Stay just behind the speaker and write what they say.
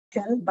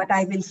but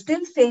I will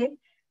still say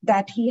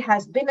that he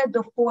has been at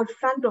the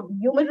forefront of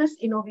numerous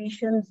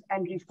innovations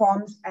and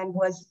reforms and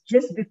was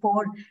just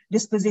before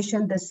this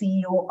position the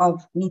CEO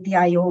of Niti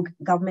Aayog,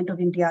 Government of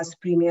India's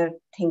premier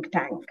think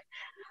tank.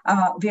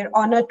 We're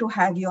honored to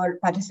have your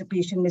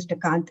participation, Mr.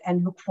 Kant,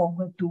 and look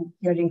forward to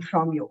hearing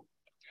from you.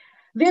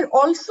 We're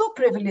also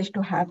privileged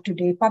to have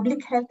today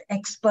public health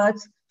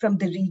experts from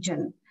the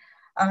region.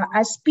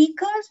 As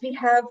speakers, we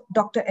have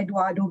Dr.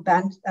 Eduardo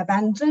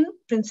Banzan,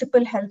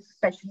 Principal Health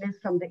Specialist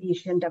from the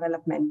Asian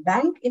Development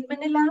Bank in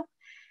Manila.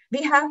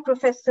 We have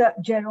Professor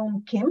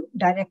Jerome Kim,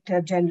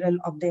 Director General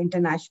of the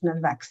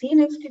International Vaccine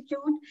Institute.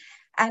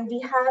 And we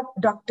have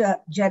Dr.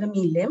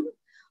 Jeremy Lim,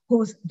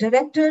 who's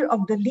Director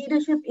of the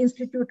Leadership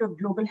Institute of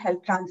Global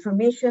Health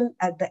Transformation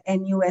at the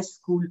NUS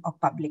School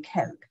of Public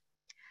Health.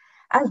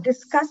 As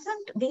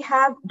discussant, we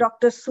have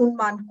Dr.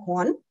 Sunman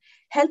Kwon,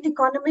 Health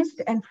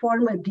Economist and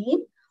former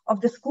Dean of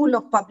the School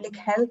of Public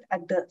Health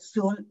at the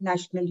Seoul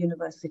National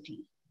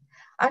University.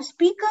 Our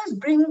speakers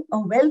bring a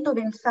wealth of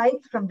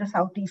insights from the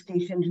Southeast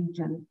Asian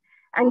region,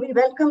 and we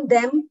welcome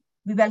them,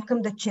 we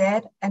welcome the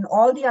chair and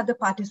all the other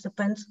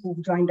participants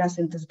who've joined us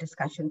in this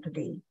discussion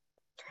today.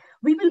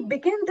 We will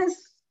begin this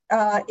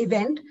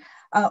event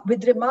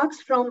with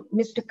remarks from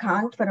Mr.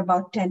 Kant for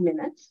about 10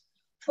 minutes,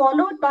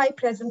 followed by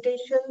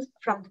presentations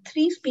from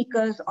 3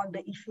 speakers on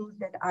the issues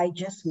that I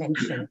just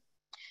mentioned.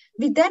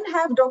 We then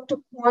have Dr.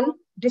 Kwon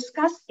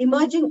discuss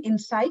emerging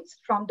insights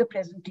from the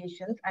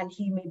presentations, and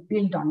he may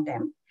build on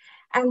them.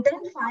 And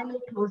then final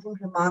closing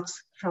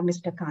remarks from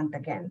Mr. Kant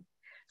again.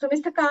 So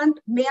Mr. Kant,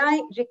 may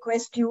I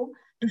request you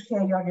to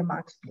share your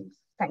remarks, please?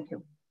 Thank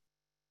you.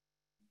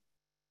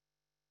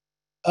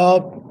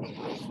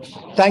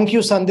 Thank you,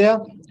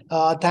 Sandhya.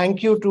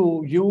 Thank you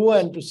to you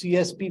and to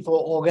CSP for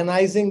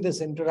organizing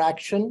this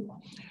interaction.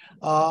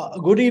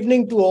 Good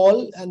evening to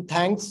all, and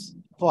thanks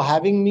for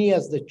having me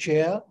as the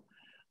chair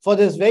for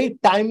this very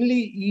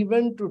timely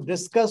event to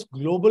discuss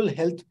global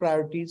health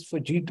priorities for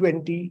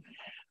G20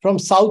 from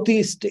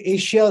Southeast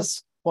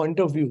Asia's point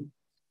of view.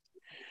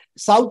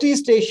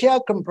 Southeast Asia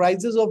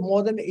comprises of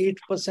more than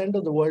 8%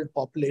 of the world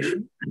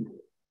population.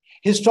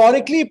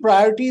 Historically,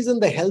 priorities in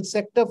the health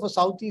sector for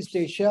Southeast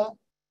Asia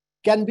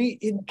can be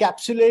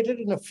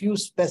encapsulated in a few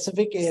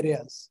specific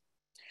areas: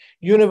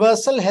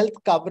 universal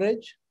health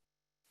coverage,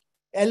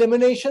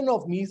 elimination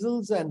of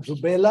measles and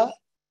rubella,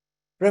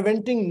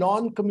 preventing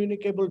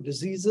non-communicable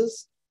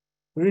diseases,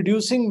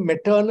 reducing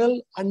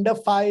maternal, under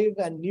 5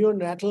 and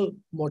neonatal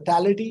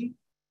mortality,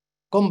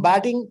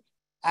 combating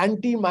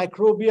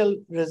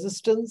antimicrobial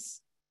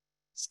resistance,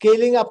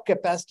 scaling up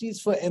capacities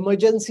for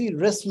emergency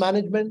risk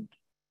management,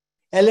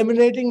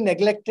 eliminating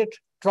neglected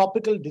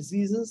tropical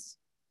diseases,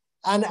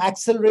 and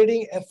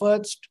accelerating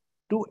efforts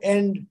to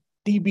end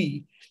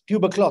TB,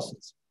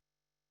 tuberculosis.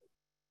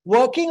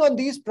 Working on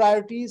these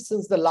priorities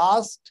since the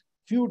last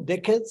few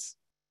decades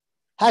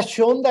has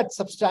shown that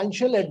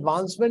substantial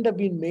advancement have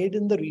been made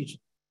in the region,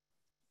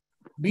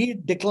 be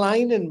it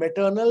decline in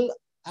maternal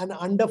and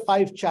under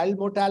 5 child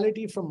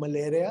mortality from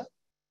malaria,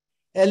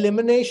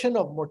 elimination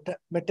of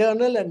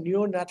maternal and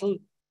neonatal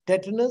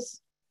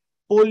tetanus,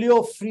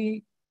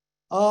 polio-free,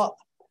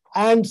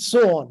 and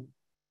so on.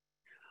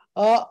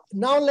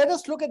 Now let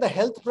us look at the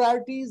health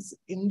priorities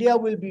India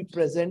will be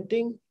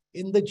presenting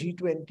in the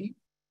G20.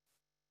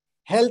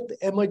 Health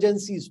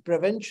emergencies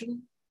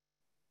prevention,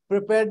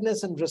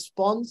 preparedness and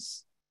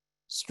response,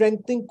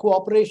 strengthening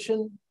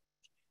cooperation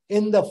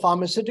in the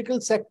pharmaceutical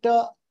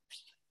sector,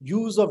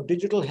 use of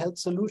digital health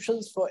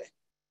solutions for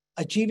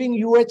achieving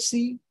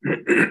UHC,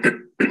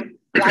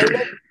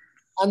 climate,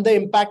 and the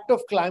impact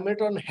of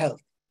climate on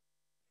health.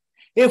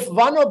 If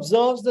one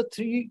observes the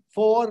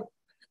 3-4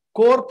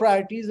 core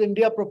priorities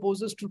India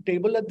proposes to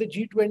table at the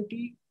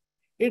G20,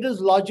 it is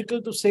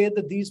logical to say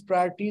that these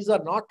priorities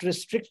are not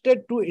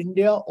restricted to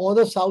India or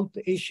the South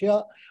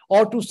Asia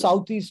or to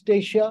Southeast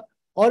Asia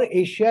or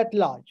Asia at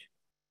large.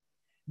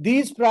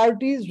 These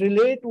priorities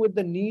relate with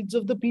the needs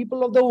of the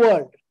people of the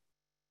world.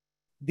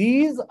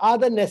 These are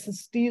the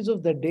necessities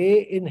of the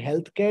day in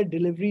healthcare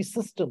delivery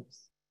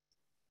systems.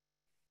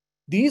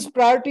 These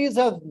priorities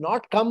have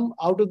not come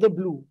out of the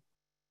blue.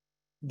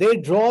 They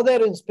draw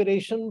their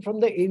inspiration from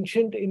the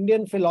ancient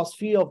Indian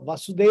philosophy of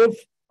Vasudev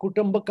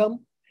Kutumbakam,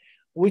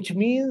 which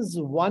means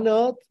one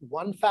earth,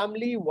 one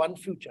family, one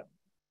future.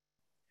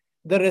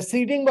 The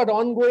receding but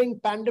ongoing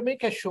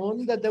pandemic has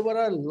shown that there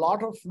were a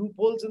lot of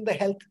loopholes in the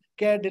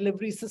healthcare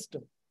delivery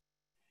system.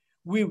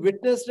 We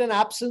witnessed an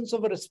absence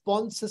of a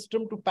response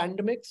system to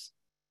pandemics.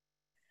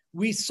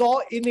 We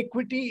saw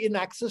inequity in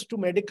access to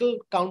medical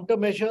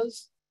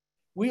countermeasures.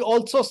 We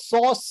also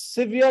saw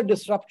severe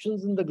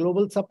disruptions in the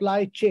global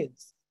supply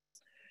chains.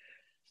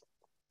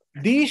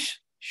 These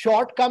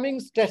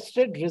shortcomings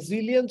tested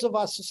resilience of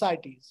our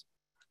societies.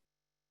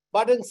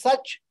 But in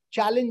such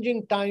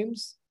challenging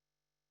times,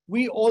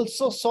 we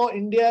also saw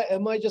India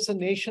emerge as a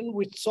nation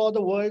which saw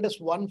the world as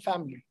one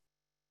family.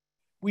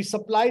 We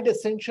supplied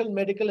essential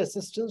medical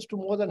assistance to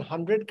more than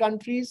 100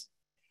 countries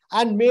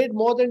and made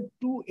more than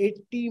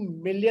 280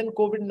 million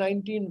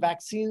COVID-19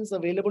 vaccines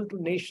available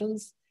to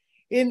nations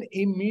in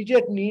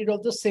immediate need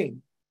of the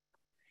same.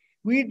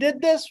 We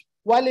did this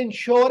while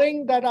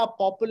ensuring that our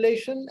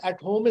population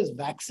at home is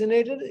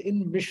vaccinated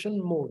in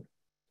mission mode.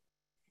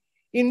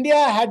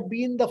 India had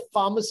been the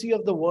pharmacy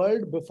of the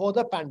world before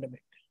the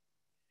pandemic.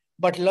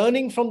 But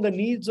learning from the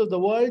needs of the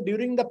world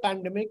during the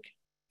pandemic,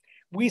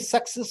 we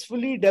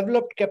successfully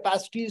developed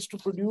capacities to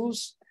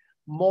produce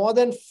more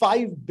than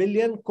 5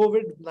 billion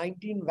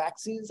COVID-19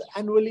 vaccines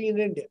annually in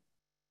India.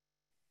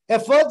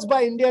 Efforts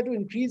by India to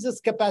increase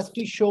its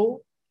capacity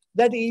show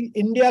that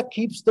India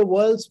keeps the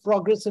world's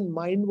progress in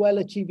mind while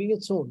achieving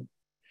its own.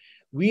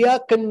 We are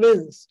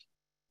convinced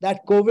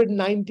that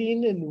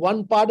COVID-19 in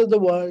one part of the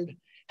world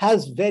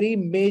has very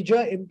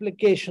major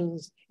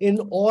implications in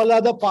all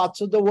other parts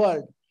of the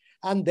world.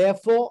 And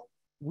therefore,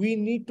 we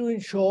need to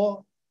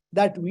ensure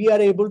that we are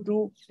able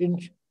to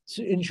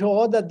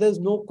ensure that there's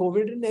no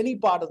COVID in any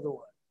part of the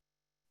world.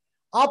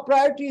 Our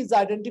priorities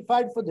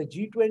identified for the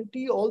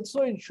G20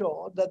 also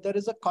ensure that there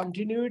is a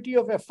continuity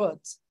of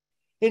efforts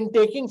in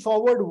taking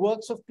forward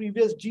works of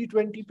previous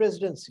G20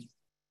 presidencies.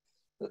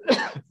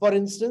 For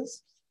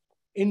instance,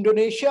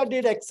 Indonesia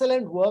did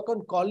excellent work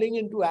on calling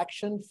into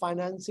action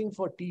financing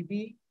for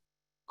TB,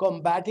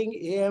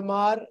 combating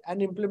AMR,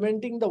 and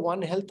implementing the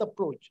One Health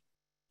approach.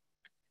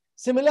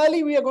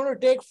 Similarly, we are going to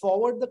take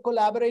forward the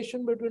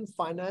collaboration between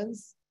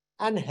finance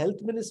and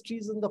health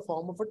ministries in the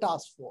form of a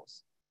task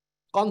force,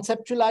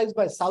 conceptualized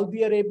by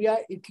Saudi Arabia,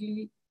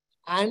 Italy,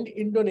 and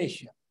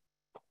Indonesia.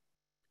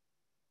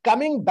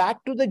 Coming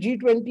back to the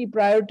G20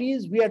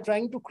 priorities, we are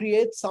trying to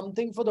create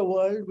something for the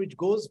world which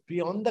goes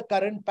beyond the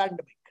current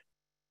pandemic.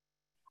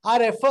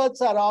 Our efforts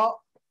are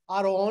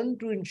on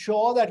to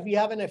ensure that we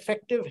have an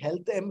effective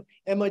health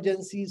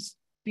emergencies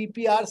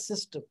PPR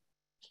system.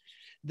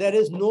 There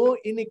is no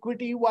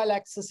inequity while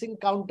accessing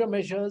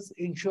countermeasures,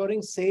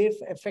 ensuring safe,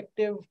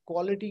 effective,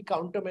 quality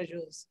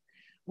countermeasures,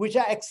 which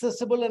are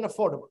accessible and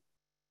affordable.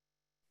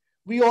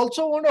 We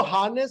also want to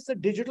harness the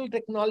digital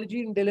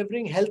technology in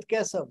delivering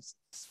healthcare services.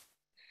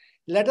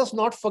 Let us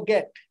not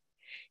forget,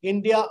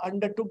 India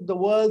undertook the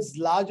world's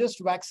largest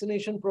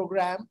vaccination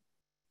program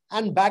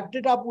and backed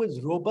it up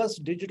with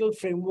robust digital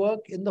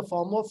framework in the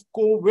form of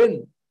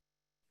CoWIN.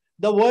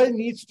 The world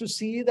needs to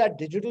see that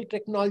digital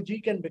technology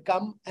can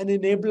become an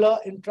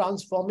enabler in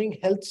transforming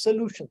health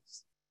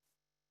solutions.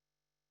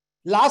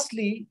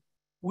 Lastly,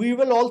 we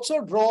will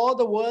also draw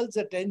the world's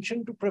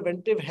attention to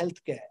preventive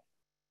healthcare.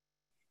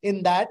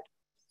 In that,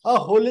 a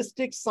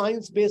holistic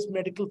science-based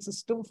medical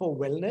system for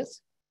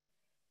wellness.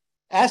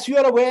 As you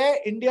are aware,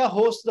 India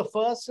hosts the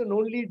first and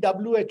only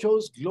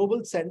WHO's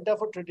Global Center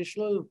for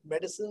Traditional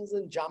Medicines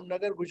in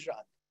Jamnagar,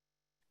 Gujarat.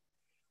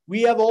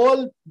 We have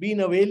all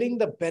been availing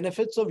the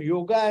benefits of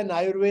yoga and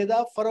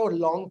Ayurveda for a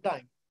long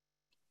time.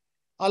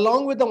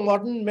 Along with the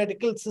modern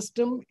medical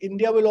system,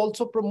 India will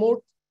also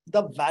promote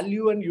the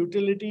value and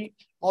utility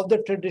of the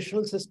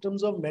traditional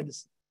systems of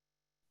medicine.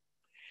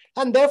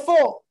 And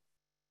therefore,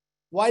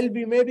 while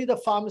we may be the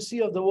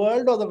pharmacy of the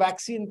world or the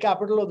vaccine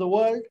capital of the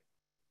world,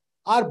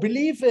 our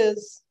belief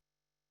is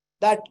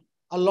that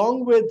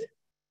along with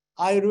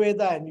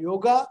Ayurveda and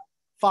yoga,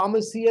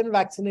 pharmacy and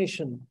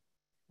vaccination,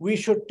 we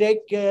should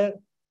take care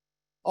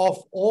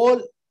of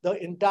all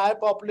the entire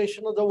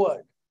population of the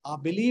world. Our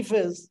belief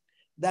is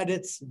that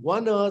it's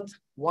one earth,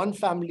 one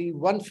family,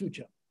 one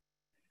future.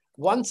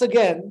 Once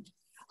again,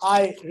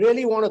 I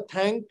really want to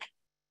thank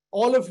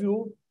all of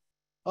you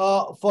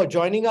for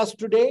joining us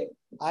today.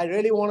 I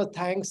really want to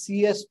thank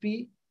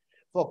CSP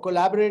for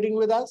collaborating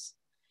with us.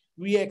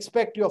 We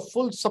expect your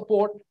full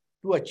support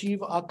to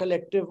achieve our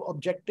collective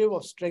objective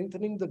of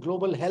strengthening the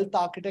global health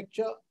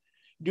architecture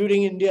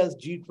during India's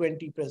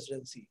G20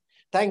 presidency.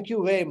 Thank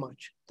you very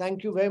much.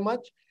 Thank you very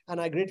much.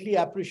 And I greatly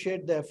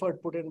appreciate the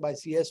effort put in by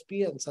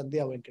CSP and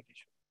Sandhya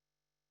Venkatesh.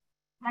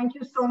 Thank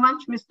you so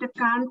much, Mr.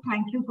 Khan.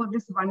 Thank you for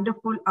this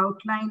wonderful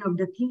outline of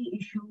the key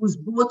issues,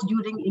 both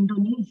during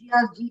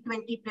Indonesia's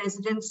G20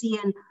 presidency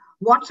and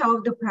what some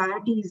of the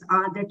priorities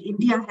are that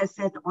India has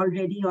set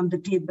already on the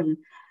table.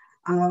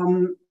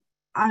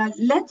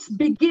 Let's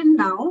begin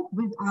now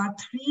with our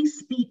three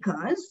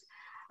speakers.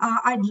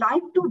 I'd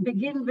like to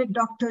begin with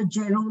Dr.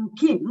 Jerome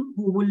Kim,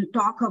 who will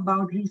talk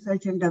about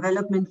research and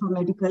development for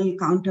medical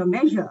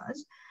countermeasures.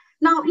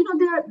 Now,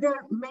 there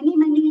are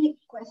many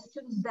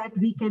questions that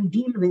we can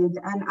deal with.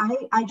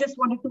 And I just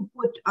wanted to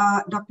put,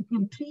 Dr.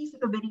 Kim, three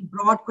sort of very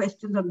broad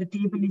questions on the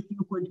table, if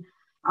you could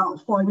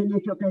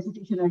formulate your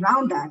presentation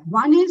around that.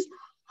 One is,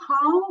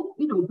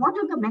 what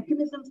are the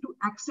mechanisms to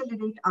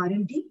accelerate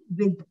R&D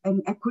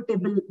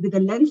with a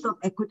lens of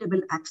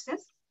equitable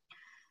access?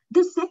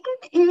 The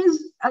second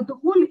is the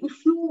whole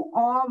issue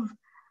of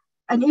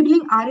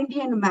enabling R&D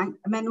and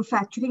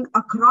manufacturing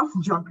across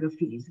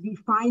geographies. We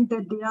find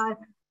that they are,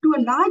 to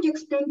a large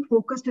extent,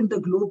 focused in the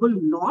global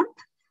north.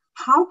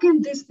 How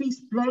can this be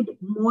spread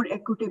more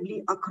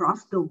equitably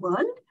across the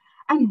world?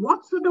 And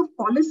what sort of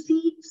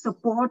policy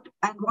support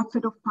and what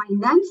sort of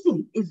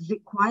financing is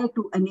required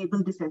to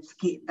enable this at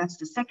scale? That's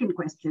the second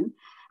question.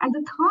 And the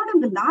third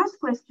and the last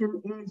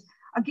question is,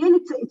 again,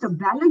 it's a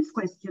balanced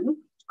question.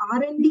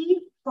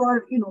 R&D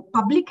for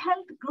public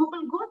health,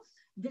 global goods,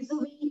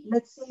 vis-a-vis,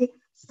 let's say,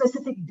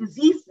 specific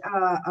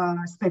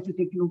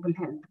disease-specific global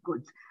health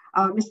goods.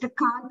 Mr.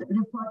 Kant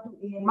referred to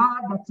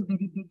AMR. That's a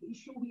very big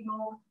issue, we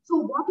know. So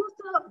what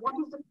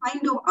is the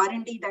kind of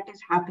R&D that is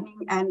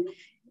happening, and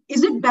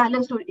is it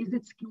balanced or is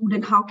it skewed,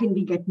 and how can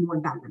we get more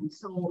balance?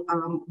 So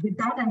with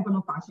that, I'm going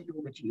to pass it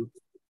over to you.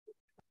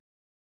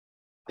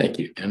 Thank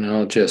you. And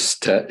I'll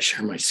just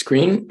share my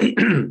screen.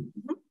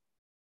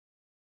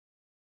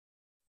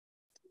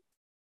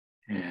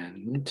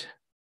 And here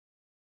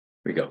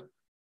we go.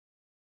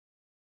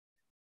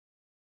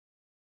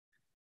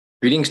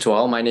 Greetings to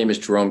all. My name is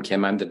Jerome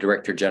Kim. I'm the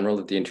Director General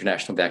of the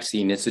International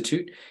Vaccine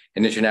Institute,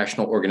 an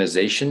international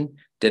organization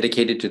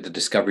dedicated to the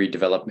discovery,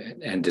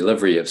 development, and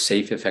delivery of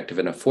safe, effective,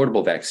 and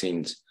affordable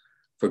vaccines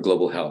for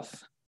global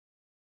health.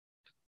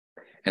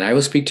 And I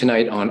will speak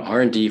tonight on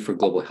R&D for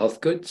global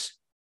health goods.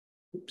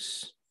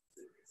 Oops.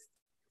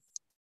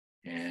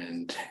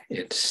 And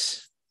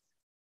it's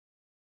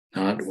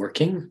not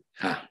working.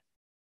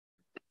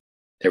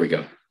 There we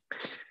go.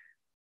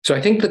 So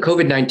I think the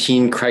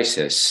COVID-19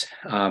 crisis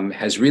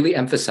has really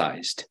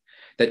emphasized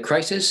that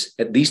crisis,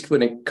 at least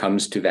when it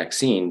comes to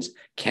vaccines,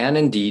 can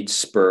indeed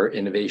spur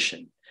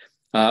innovation.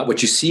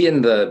 What you see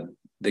in the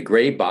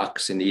gray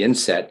box in the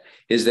inset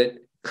is that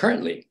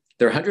currently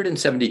there are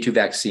 172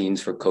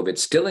 vaccines for COVID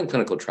still in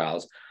clinical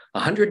trials,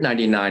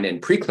 199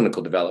 in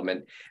preclinical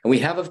development. And we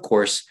have, of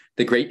course,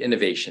 the great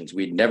innovations.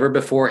 We'd never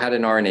before had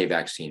an RNA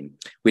vaccine.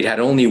 We'd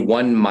had only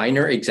one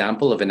minor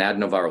example of an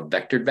adenoviral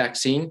vectored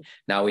vaccine.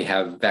 Now we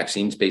have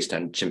vaccines based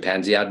on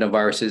chimpanzee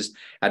adenoviruses,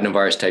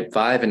 adenovirus type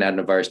 5 and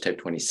adenovirus type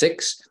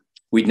 26.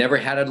 We'd never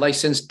had a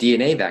licensed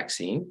DNA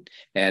vaccine.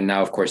 And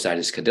now, of course,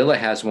 Aedes Cadilla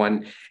has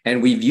one.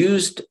 And we've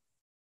used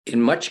to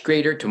much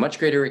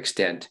greater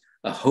extent,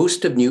 a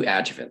host of new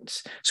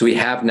adjuvants. So we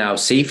have now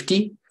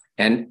safety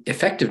and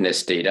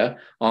effectiveness data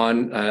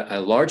on a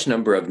large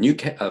number of new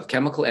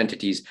chemical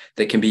entities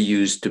that can be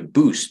used to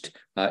boost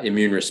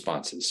immune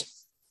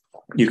responses.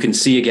 You can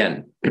see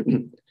again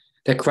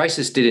that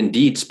crisis did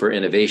indeed spur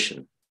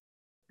innovation.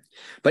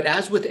 But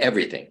as with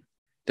everything,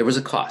 there was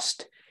a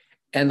cost.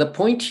 And the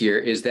point here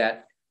is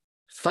that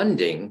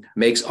funding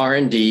makes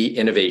R&D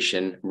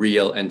innovation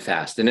real and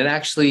fast. And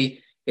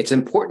it's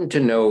important to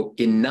know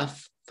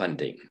enough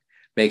funding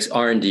makes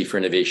R&D for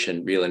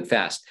innovation real and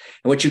fast.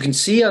 And what you can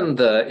see in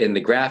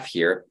the graph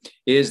here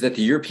is that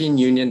the European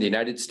Union, the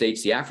United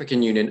States, the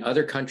African Union,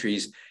 other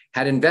countries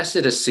had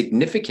invested a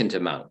significant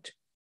amount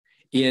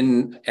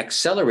in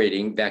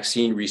accelerating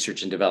vaccine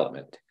research and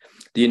development.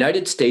 The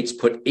United States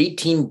put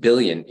 $18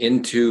 billion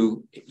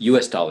into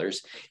US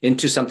dollars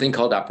into something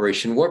called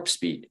Operation Warp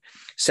Speed.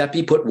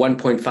 CEPI put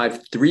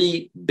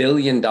 $1.53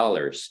 billion.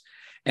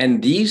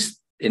 And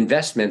these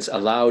investments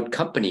allowed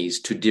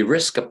companies to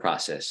de-risk a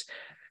process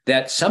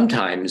that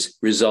sometimes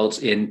results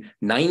in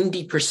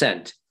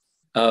 90%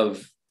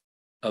 of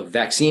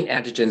vaccine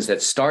antigens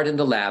that start in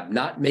the lab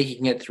not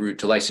making it through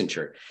to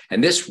licensure.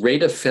 And this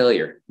rate of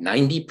failure,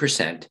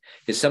 90%,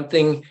 is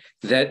something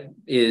that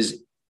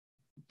is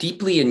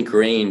deeply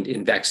ingrained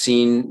in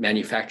vaccine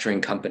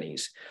manufacturing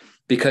companies,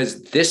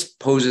 because this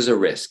poses a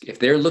risk. If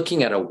they're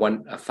looking at a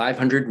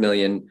 $500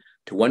 million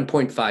to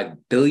 $1.5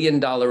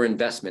 billion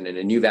investment in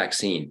a new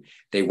vaccine,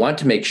 they want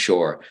to make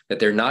sure that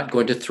they're not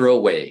going to throw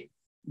away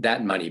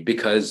that money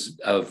because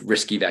of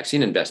risky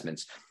vaccine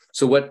investments.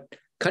 So what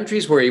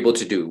countries were able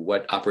to do,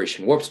 what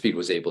Operation Warp Speed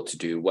was able to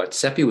do, what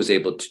CEPI was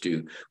able to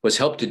do, was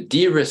help to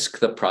de-risk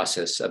the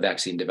process of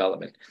vaccine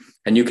development.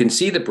 And you can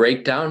see the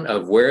breakdown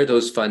of where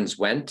those funds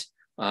went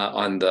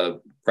on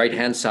the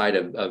right-hand side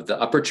of the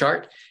upper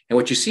chart. And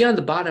what you see on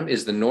the bottom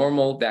is the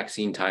normal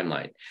vaccine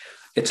timeline.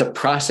 It's a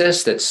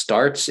process that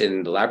starts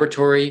in the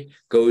laboratory,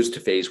 goes to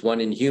phase 1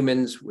 in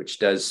humans, which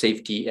does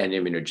safety and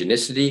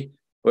immunogenicity,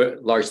 or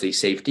largely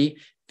safety.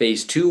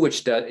 Phase 2,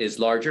 which is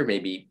larger,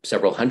 maybe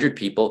several hundred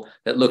people,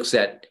 that looks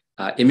at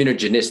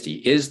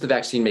immunogenicity. Is the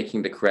vaccine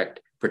making the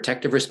correct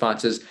protective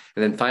responses?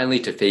 And then finally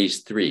to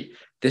phase 3.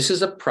 This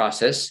is a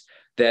process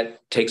that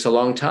takes a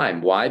long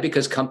time. Why?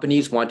 Because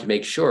companies want to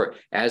make sure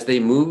as they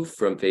move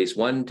from phase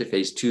 1 to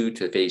phase 2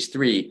 to phase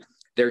 3,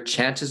 their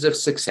chances of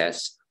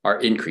success are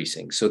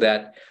increasing, so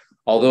that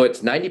although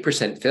it's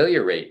 90%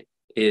 failure rate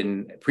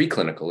in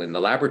preclinical in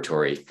the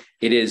laboratory,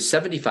 it is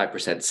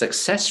 75%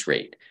 success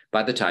rate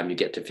by the time you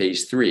get to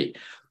phase 3.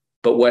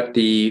 But what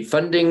the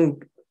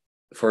funding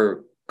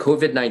for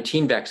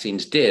COVID-19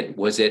 vaccines did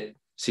was it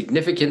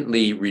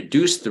significantly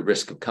reduced the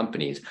risk of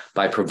companies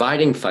by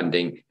providing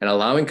funding and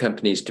allowing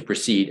companies to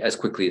proceed as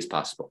quickly as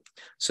possible.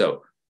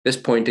 So this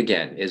point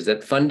again is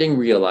that funding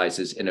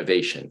realizes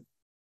innovation.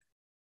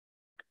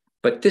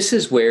 But this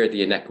is where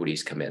the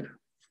inequities come in.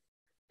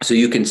 So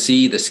you can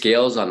see the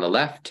scales on the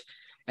left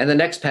and the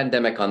next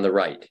pandemic on the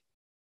right.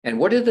 And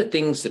what are the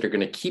things that are going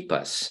to keep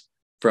us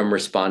from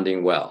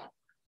responding well?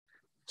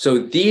 So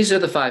these are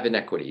the 5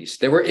 inequities.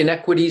 There were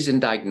inequities in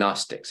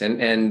diagnostics,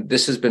 and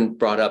this has been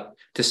brought up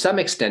to some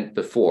extent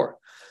before.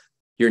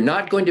 You're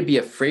not going to be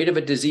afraid of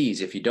a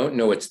disease if you don't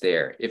know it's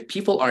there. If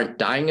people aren't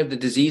dying of the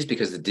disease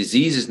because the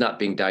disease is not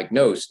being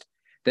diagnosed,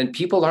 then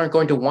people aren't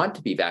going to want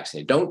to be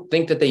vaccinated. Don't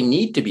think that they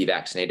need to be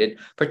vaccinated,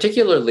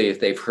 particularly if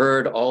they've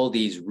heard all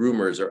these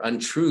rumors or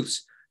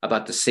untruths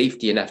about the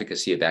safety and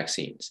efficacy of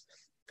vaccines.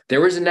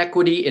 There was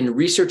inequity in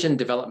research and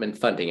development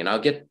funding, and I'll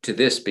get to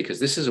this because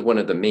this is one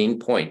of the main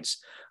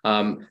points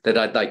that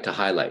I'd like to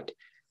highlight.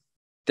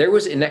 There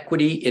was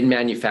inequity in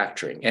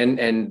manufacturing,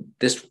 and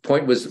this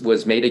point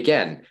was made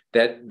again,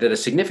 that a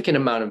significant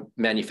amount of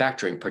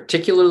manufacturing,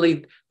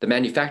 particularly the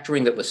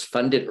manufacturing that was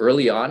funded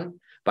early on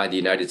by the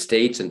United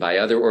States and by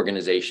other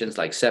organizations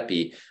like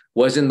CSEP,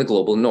 was in the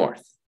global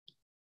north.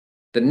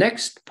 The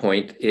next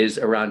point is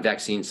around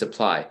vaccine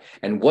supply.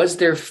 And was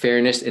there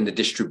fairness in the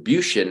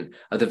distribution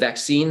of the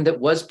vaccine that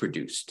was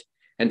produced?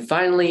 And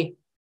finally,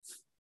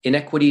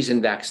 inequities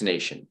in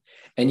vaccination.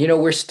 And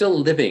we're still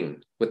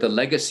living with the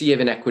legacy of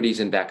inequities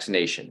in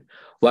vaccination.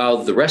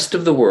 While the rest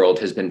of the world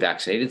has been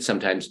vaccinated,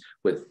 sometimes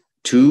with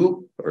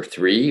 2 or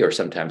 3 or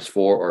sometimes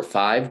 4 or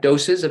 5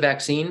 doses of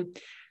vaccine,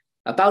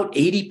 about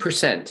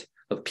 80%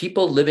 of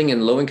people living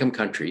in low-income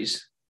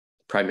countries,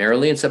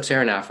 primarily in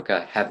sub-Saharan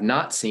Africa, have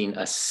not seen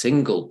a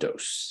single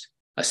dose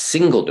of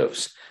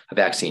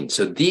vaccine.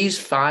 So these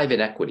 5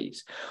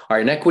 inequities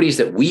are inequities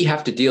that we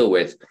have to deal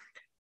with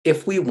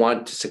if we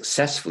want to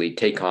successfully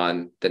take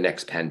on the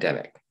next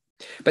pandemic.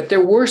 But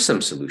there were some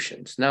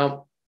solutions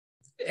now,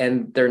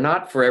 and they're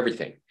not for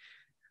everything.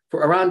 For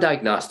around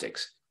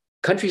diagnostics,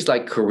 countries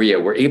like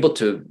Korea were able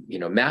to,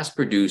 mass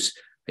produce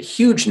a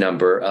huge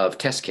number of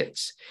test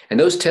kits. And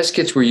those test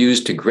kits were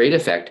used to great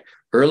effect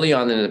early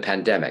on in the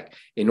pandemic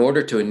in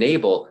order to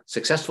enable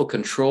successful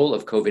control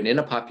of COVID in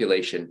a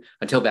population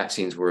until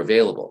vaccines were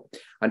available.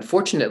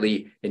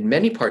 Unfortunately, in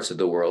many parts of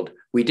the world,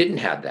 we didn't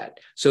have that.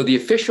 So the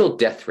official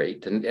death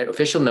rate, the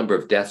official number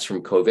of deaths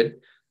from COVID,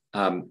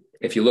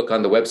 if you look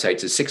on the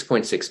websites, is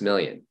 6.6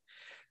 million.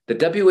 The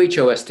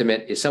WHO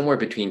estimate is somewhere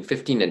between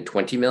 15 and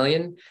 20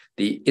 million.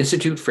 The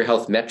Institute for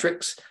Health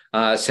Metrics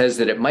says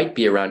that it might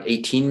be around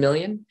 18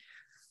 million.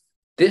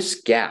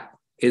 This gap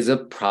is a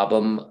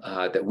problem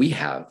that we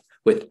have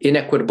with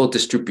inequitable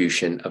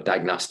distribution of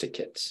diagnostic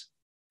kits.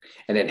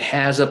 And it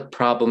has a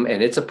problem,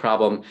 and it's a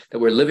problem that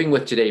we're living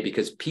with today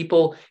because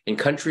people in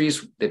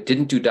countries that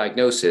didn't do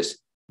diagnosis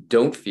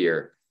don't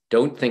fear,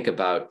 don't think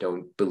about,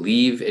 don't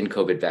believe in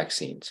COVID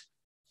vaccines.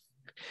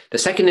 The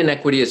second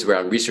inequity is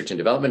around research and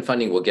development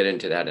funding. We'll get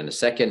into that in a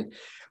second.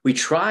 We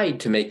tried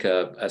to make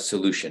a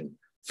solution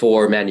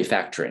for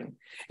manufacturing.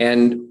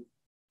 And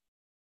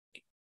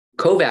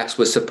COVAX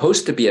was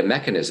supposed to be a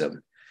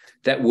mechanism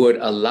that would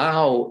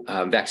allow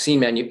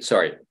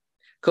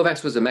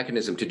COVAX was a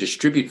mechanism to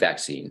distribute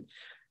vaccine.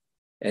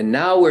 And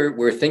now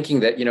we're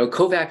thinking that,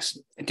 COVAX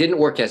didn't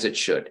work as it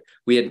should.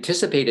 We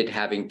anticipated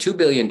having 2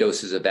 billion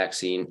doses of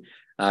vaccine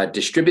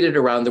distributed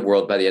around the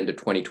world by the end of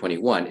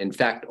 2021. In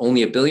fact,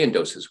 only 1 billion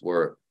doses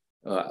were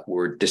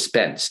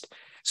dispensed.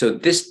 So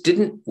this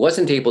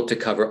wasn't able to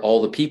cover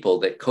all the people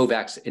that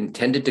COVAX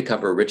intended to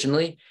cover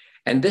originally.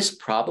 And this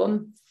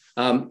problem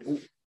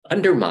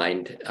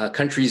undermined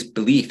countries'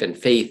 belief and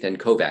faith in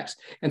COVAX.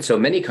 And so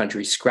many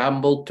countries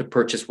scrambled to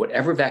purchase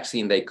whatever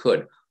vaccine they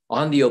could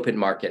on the open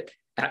market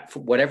at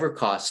whatever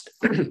cost,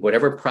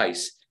 whatever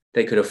price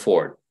they could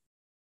afford.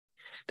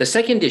 The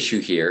second issue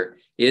here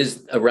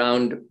is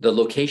around the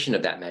location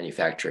of that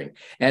manufacturing.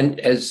 And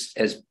as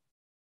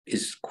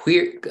is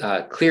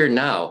clear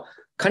now,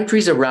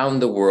 countries around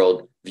the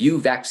world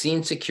view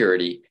vaccine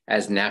security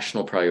as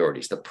national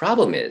priorities. The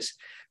problem is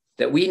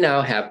that we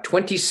now have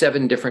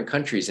 27 different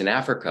countries in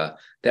Africa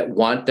that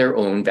want their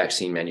own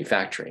vaccine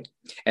manufacturing.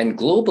 And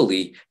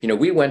globally,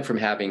 we went from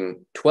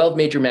having 12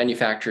 major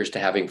manufacturers to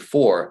having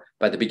 4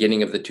 by the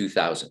beginning of the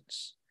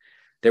 2000s.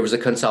 There was a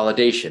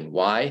consolidation.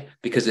 Why?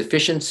 Because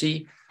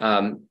efficiency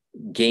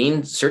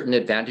gained certain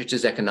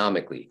advantages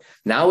economically.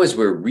 Now, as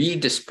we're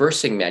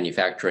redispersing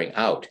manufacturing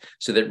out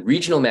so that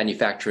regional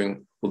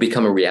manufacturing will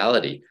become a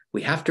reality,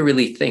 we have to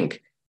really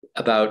think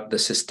about the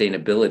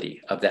sustainability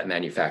of that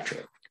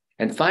manufacturing.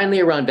 And finally,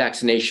 around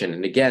vaccination,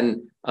 and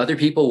again, other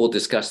people will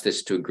discuss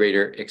this to a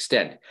greater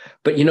extent,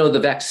 but the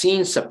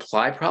vaccine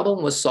supply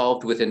problem was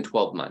solved within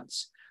 12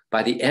 months.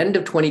 By the end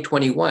of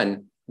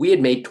 2021, we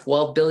had made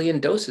 12 billion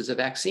doses of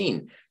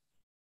vaccine.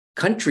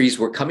 Countries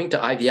were coming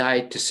to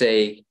IVI to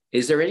say,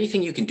 is there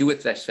anything you can do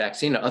with this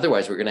vaccine?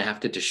 Otherwise, we're going to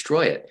have to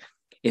destroy it.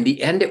 In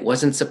the end, it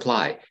wasn't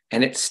supply.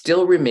 And it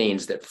still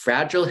remains that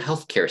fragile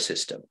healthcare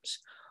systems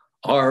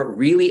are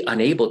really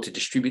unable to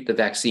distribute the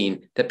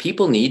vaccine that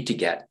people need to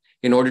get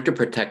in order to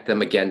protect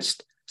them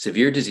against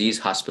severe disease,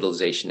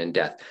 hospitalization, and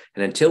death.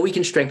 And until we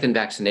can strengthen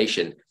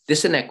vaccination,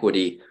 this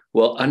inequity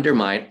will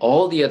undermine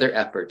all the other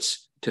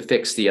efforts to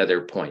fix the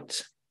other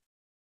points.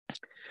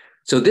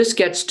 So this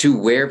gets to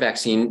where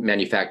vaccine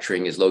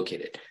manufacturing is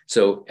located.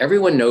 So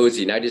everyone knows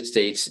the United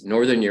States,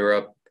 Northern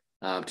Europe,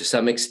 to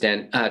some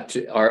extent,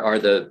 are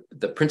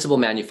the principal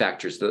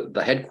manufacturers,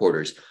 the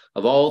headquarters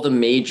of all the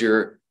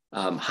major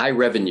high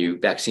revenue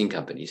vaccine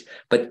companies.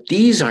 But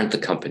these aren't the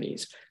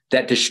companies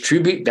that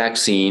distribute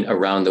vaccine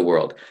around the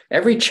world.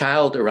 Every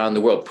child around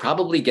the world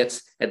probably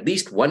gets at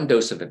least 1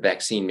 dose of a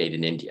vaccine made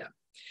in India.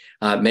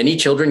 Many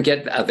children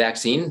get a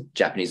vaccine,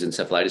 Japanese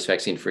encephalitis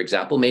vaccine, for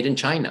example, made in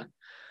China.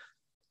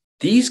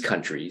 These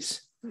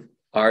countries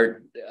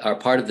are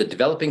part of the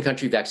Developing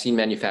Country Vaccine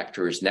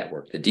Manufacturers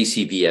Network, the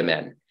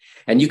DCVMN.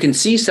 And you can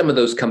see some of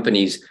those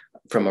companies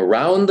from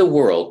around the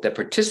world that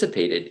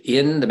participated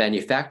in the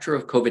manufacture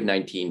of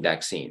COVID-19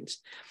 vaccines.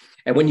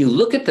 And when you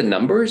look at the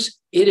numbers,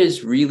 it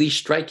is really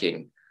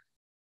striking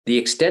the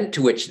extent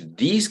to which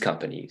these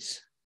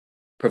companies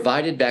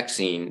provided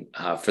vaccine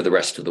for the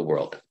rest of the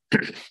world.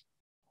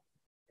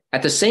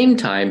 At the same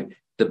time,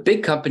 the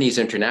big companies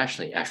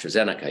internationally,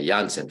 AstraZeneca,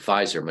 Janssen,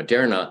 Pfizer,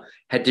 Moderna,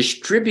 had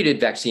distributed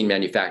vaccine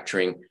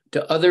manufacturing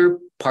to other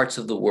parts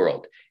of the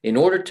world in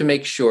order to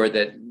make sure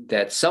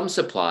that some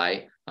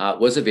supply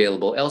was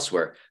available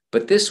elsewhere.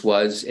 But this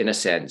was, in a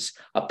sense,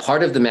 a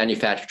part of the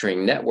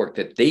manufacturing network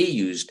that they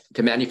used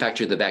to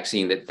manufacture the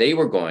vaccine that they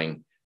were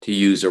going to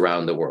use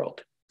around the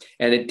world.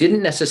 And it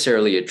didn't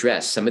necessarily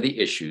address some of the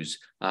issues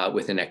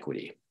with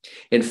inequity.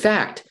 In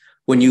fact,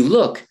 when you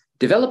look,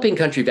 developing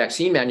country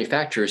vaccine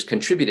manufacturers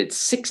contributed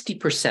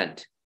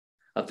 60%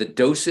 of the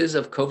doses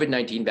of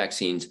COVID-19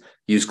 vaccines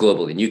used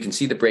globally. And you can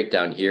see the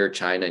breakdown here.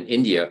 China and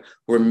India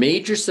were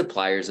major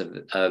suppliers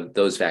of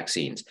those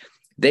vaccines.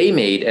 They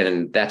made,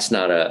 and that's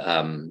not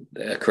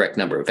a correct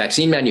number,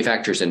 vaccine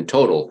manufacturers in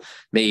total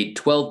made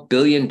 12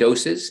 billion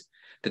doses.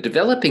 The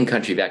developing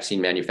country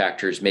vaccine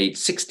manufacturers made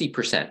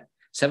 60%,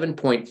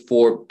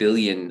 7.4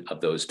 billion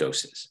of those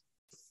doses.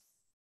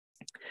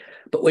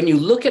 But when you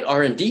look at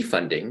R&D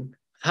funding,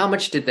 how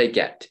much did they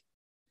get?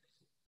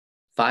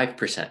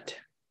 5%.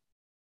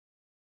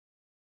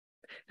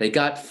 They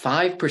got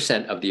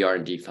 5% of the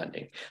R&D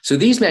funding. So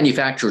these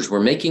manufacturers were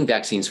making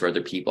vaccines for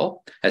other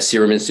people, as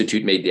Serum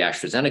Institute made the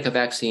AstraZeneca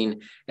vaccine,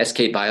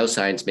 SK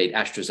Bioscience made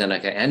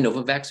AstraZeneca and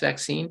Novavax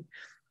vaccine.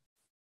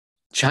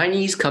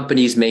 Chinese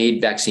companies made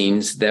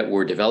vaccines that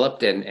were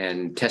developed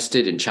and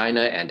tested in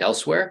China and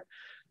elsewhere,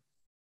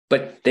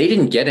 but they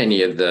didn't get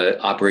any of the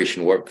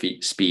Operation Warp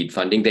Speed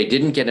funding. They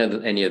didn't get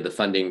any of the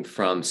funding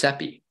from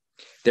CEPI.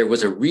 There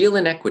was a real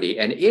inequity.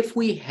 And if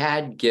we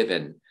had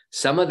given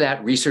some of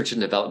that research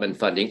and development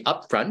funding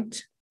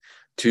upfront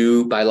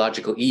to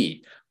Biological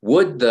E,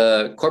 would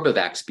the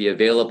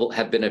Corbavax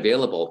have been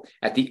available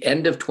at the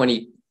end of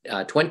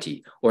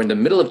 2020 or in the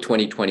middle of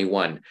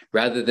 2021,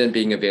 rather than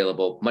being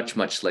available much,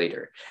 much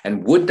later?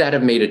 And would that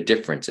have made a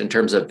difference in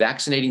terms of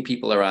vaccinating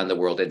people around the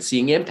world and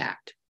seeing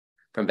impact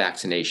from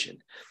vaccination?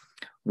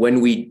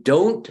 When we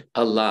don't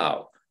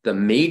allow the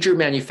major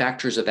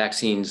manufacturers of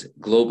vaccines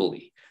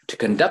globally to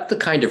conduct the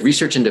kind of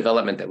research and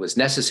development that was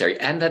necessary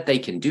and that they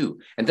can do,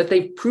 and that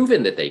they've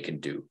proven that they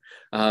can do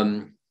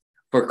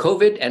for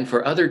COVID and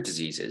for other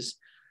diseases,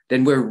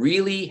 then we're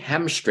really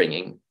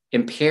hamstringing,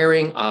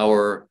 impairing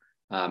our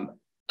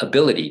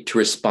ability to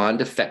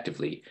respond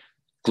effectively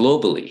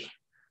globally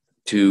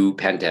to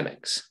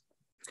pandemics.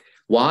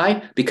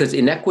 Why? Because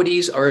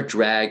inequities are a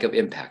drag of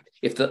impact.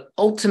 If the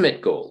ultimate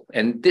goal,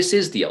 and this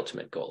is the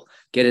ultimate goal,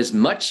 get as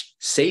much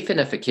safe and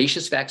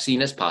efficacious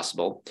vaccine as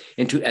possible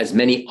into as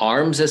many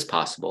arms as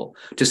possible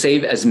to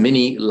save as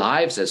many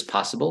lives as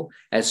possible,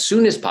 as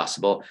soon as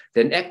possible,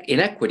 then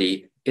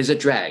inequity is a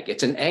drag.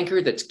 It's an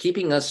anchor that's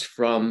keeping us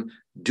from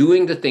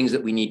doing the things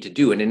that we need to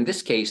do. And in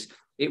this case,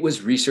 it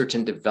was research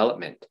and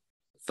development,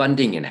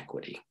 funding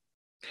inequity.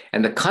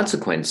 And the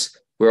consequence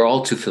we're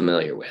all too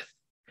familiar with.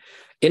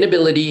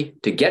 Inability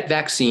to get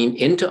vaccine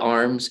into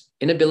arms,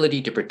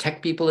 inability to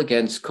protect people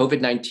against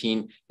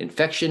COVID-19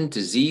 infection,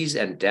 disease,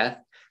 and death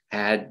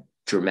had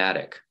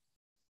dramatic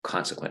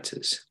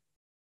consequences.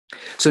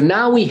 So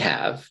now we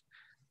have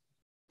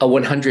a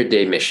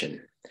 100-day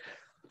mission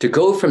to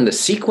go from the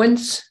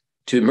sequence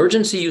to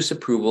emergency use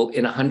approval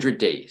in 100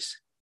 days.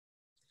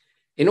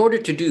 In order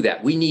to do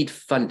that, we need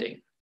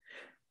funding.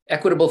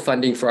 Equitable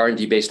funding for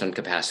R&D based on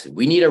capacity.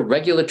 We need a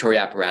regulatory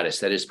apparatus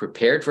that is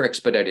prepared for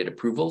expedited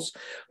approvals.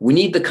 We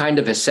need the kind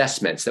of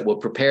assessments that will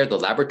prepare the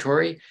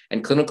laboratory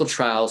and clinical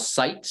trial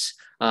sites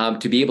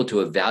to be able to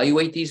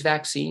evaluate these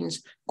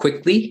vaccines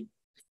quickly.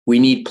 We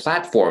need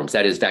platforms,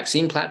 that is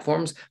vaccine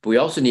platforms, but we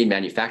also need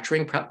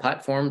manufacturing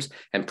platforms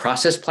and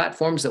process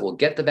platforms that will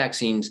get the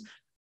vaccines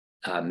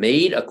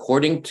made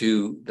according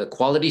to the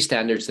quality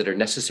standards that are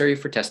necessary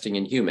for testing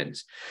in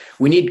humans.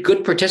 We need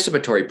good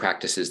participatory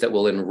practices that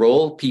will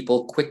enroll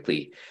people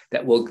quickly,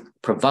 that will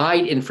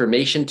provide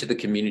information to the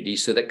community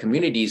so that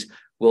communities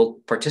will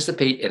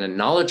participate in a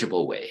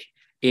knowledgeable way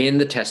in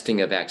the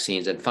testing of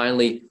vaccines. And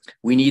finally,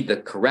 we need the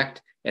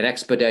correct and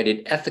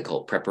expedited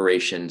ethical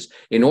preparations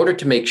in order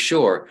to make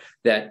sure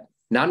that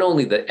not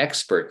only the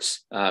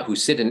experts who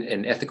sit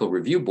in ethical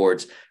review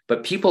boards,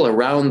 but people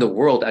around the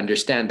world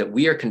understand that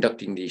we are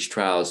conducting these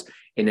trials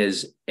in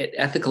as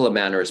ethical a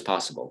manner as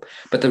possible.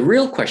 But the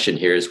real question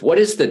here is, what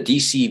is the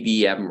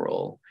DCVM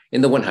role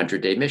in the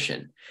 100-day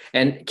mission?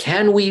 And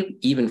can we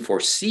even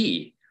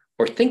foresee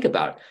or think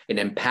about an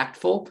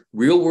impactful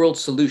real-world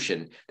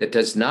solution that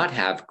does not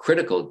have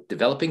critical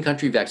developing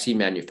country vaccine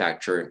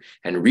manufacturing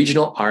and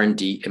regional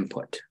R&D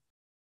input?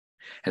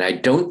 And I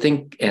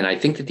think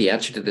that the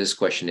answer to this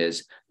question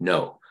is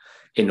no.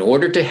 In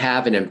order to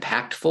have an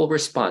impactful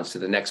response to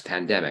the next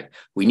pandemic,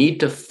 we need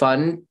to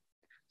fund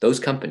those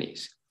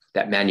companies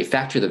that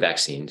manufacture the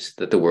vaccines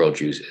that the world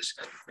uses.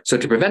 So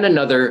to prevent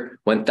another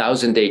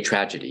 1,000-day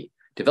tragedy,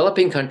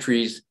 developing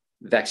countries,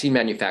 vaccine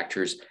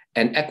manufacturers,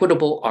 and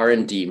equitable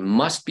R&D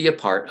must be a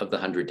part of the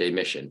 100-day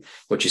mission.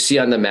 What you see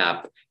on the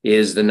map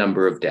is the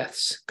number of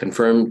deaths,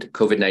 confirmed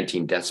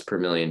COVID-19 deaths per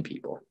million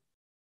people.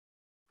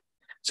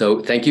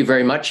 So thank you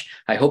very much.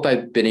 I hope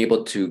I've been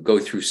able to go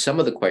through some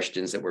of the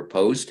questions that were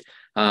posed,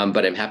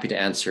 but I'm happy to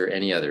answer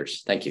any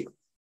others. Thank you.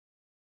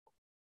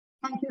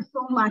 Thank you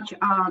so much,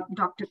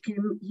 Dr.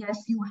 Kim.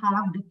 Yes, you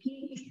have the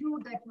key issue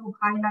that you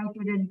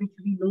highlighted and which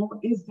we know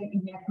is the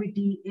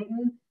inequity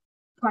in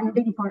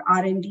funding for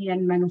R&D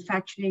and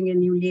manufacturing,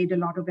 and you laid a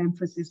lot of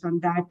emphasis on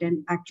that.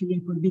 And actually,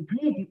 it would be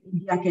great if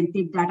India can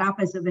take that up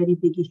as a very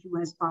big issue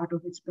as part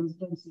of its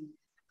presidency.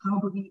 How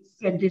do we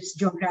set this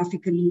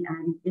geographically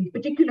and in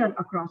particular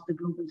across the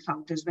global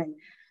south as well?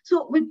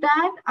 So with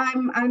that,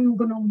 I'm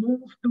going to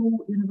move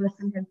to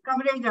universal health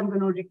coverage. I'm going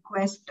to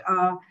request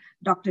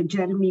Dr.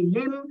 Jeremy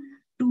Lim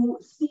to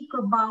speak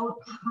about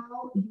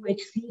how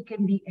UHC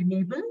can be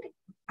enabled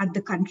at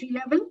the country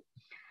level.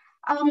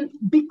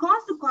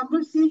 Because the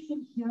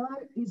conversation here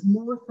is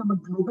more from a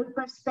global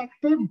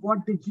perspective, what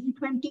the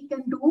G20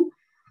 can do,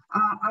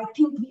 I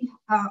think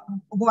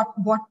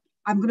what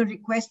I'm going to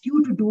request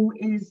you to do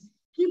is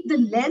keep the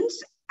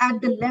lens at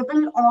the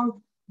level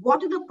of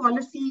what are the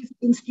policies,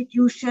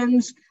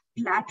 institutions,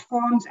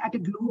 platforms at a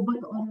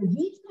global or a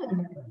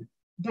regional level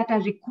that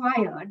are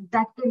required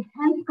that can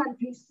help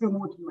countries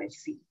promote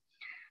UHC.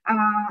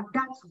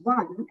 That's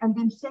one. And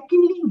then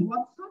secondly,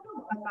 what sort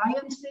of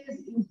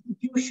alliances,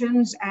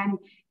 institutions, and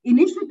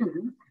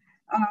initiatives,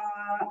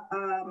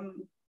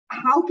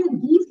 how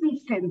can these be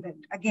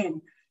strengthened,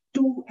 again,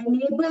 to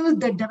enable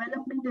the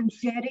development and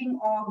sharing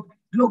of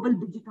global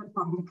digital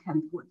public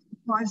health goods?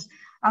 Because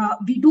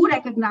we do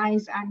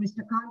recognize, and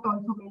Mr. Kant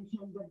also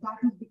mentioned, that that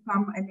has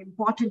become an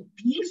important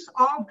piece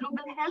of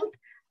global health,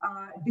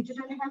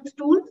 digital health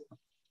tools.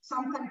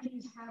 Some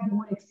countries have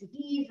more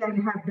expertise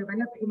and have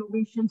developed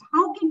innovations.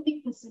 How can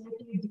we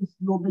facilitate this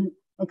global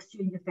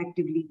exchange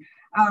effectively?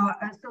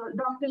 So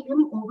Dr.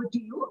 Lim, over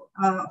to you,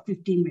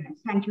 15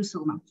 minutes. Thank you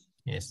so much.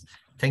 Yes,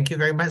 thank you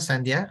very much,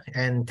 Sandhya.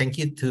 And thank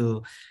you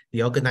to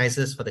the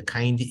organizers for the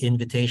kind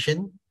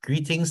invitation.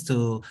 Greetings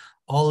to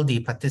all the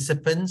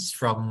participants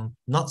from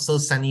not so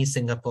sunny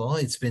Singapore.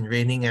 It's been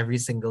raining every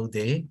single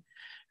day,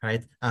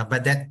 right?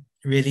 But that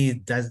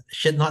really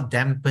should not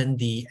dampen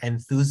the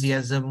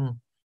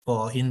enthusiasm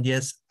for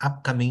India's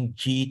upcoming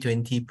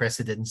G20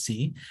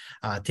 presidency,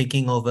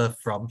 taking over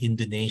from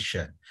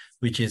Indonesia,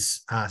 which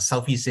is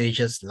Southeast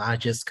Asia's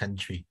largest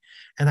country.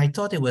 And I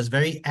thought it was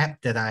very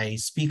apt that I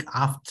speak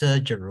after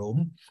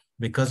Jerome,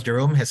 because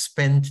Jerome has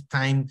spent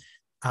time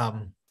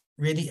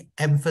really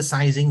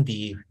emphasizing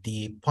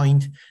the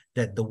point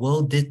that the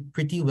world did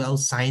pretty well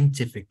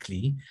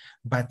scientifically,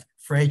 but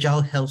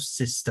fragile health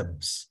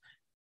systems,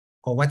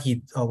 or what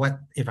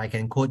if I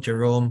can quote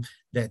Jerome,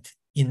 that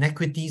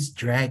inequities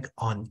drag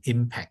on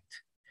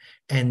impact,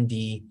 and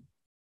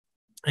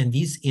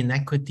these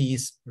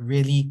inequities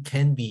really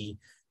can be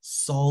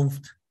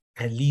solved,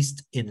 at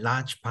least in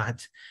large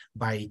part,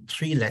 by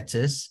three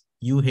letters: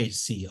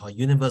 UHC, or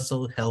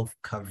universal health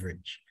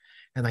coverage.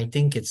 And I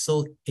think it's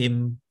so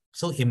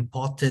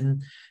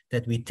important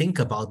that we think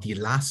about the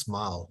last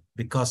mile,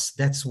 because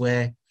that's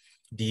where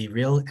the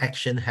real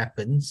action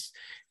happens.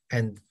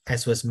 And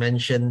as was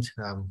mentioned,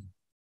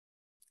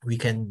 we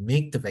can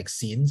make the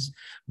vaccines,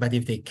 but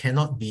if they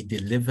cannot be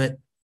delivered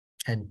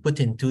and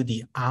put into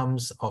the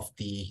arms of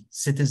the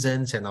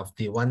citizens and of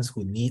the ones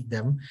who need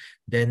them,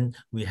 then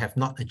we have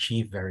not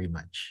achieved very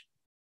much.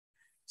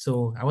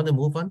 So I want to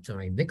move on to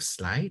my next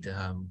slide.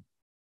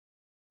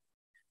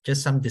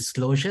 Just some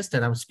disclosures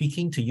that I'm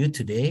speaking to you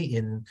today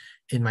in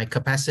my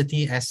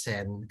capacity as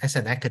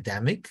an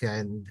academic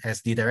and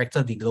as the director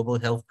of the Global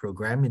Health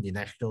Program in the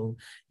National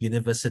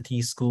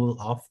University School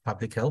of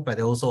Public Health, but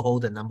I also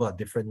hold a number of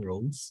different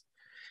roles,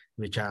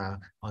 which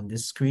are on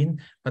this screen.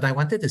 But I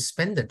wanted to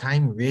spend the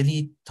time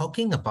really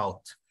talking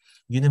about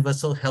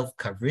universal health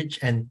coverage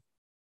and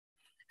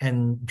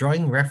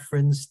drawing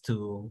reference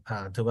to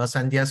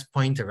Sandhya's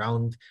point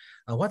around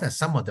what are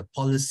some of the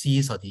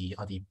policies or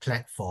the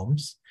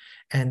platforms.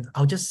 And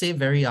I'll just say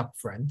very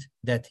upfront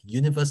that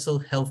universal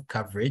health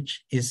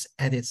coverage is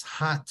at its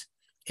heart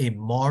a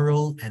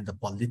moral and a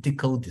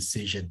political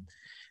decision.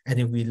 And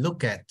if we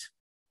look at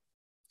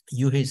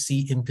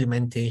UHC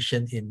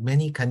implementation in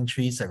many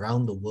countries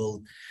around the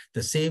world,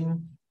 the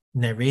same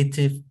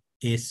narrative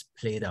is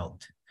played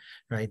out,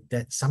 right?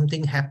 That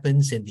something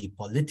happens in the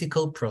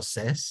political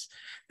process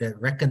that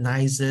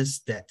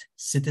recognizes that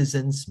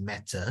citizens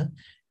matter,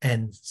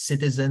 and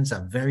citizens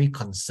are very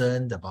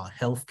concerned about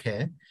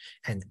healthcare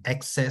and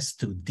access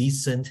to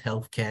decent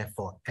healthcare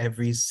for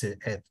every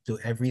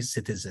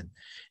citizen.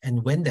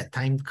 And when that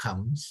time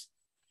comes,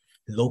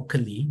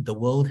 locally, the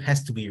world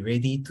has to be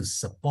ready to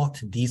support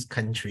these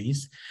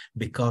countries,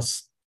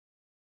 because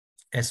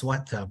as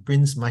what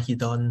Prince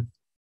Mahidol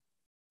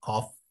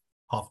of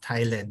of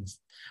Thailand,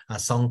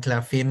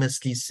 Songkla,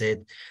 famously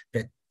said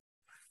that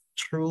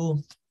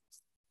true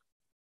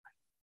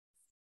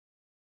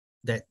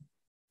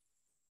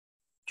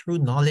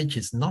knowledge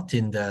is not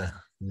in the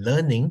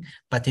learning,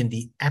 but in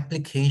the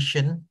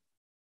application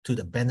to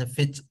the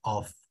benefit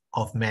of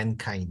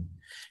mankind.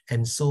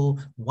 And so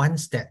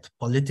once that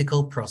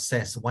political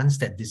process, once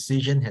that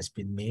decision has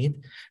been made,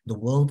 the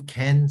world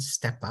can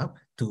step up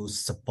to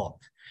support.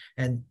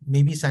 And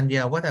maybe,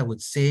 Sandhya, what I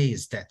would say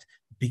is that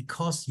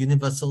because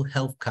universal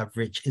health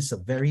coverage is a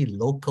very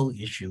local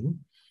issue,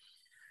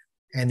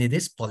 and it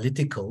is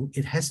political,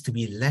 it has to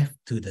be left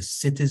to the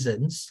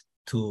citizens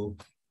to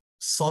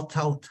sort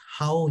out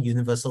how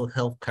universal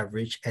health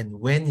coverage and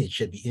when it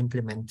should be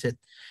implemented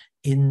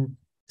in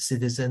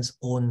citizens'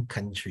 own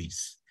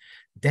countries.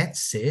 That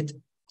said,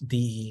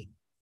 the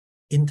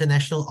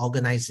international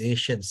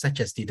organizations such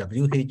as the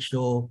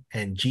WHO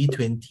and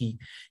G20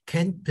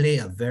 can play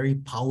a very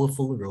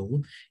powerful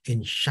role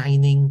in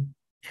shining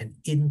an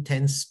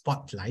intense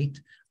spotlight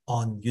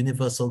on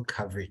universal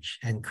coverage.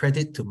 And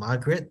credit to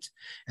Margaret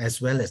as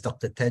well as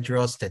Dr.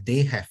 Tedros that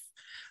they have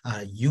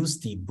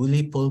used the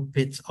bully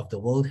pulpit of the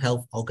World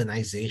Health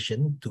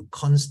Organization to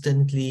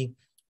constantly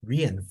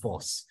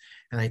reinforce.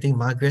 And I think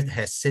Margaret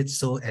has said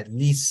so at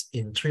least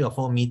in 3 or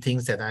 4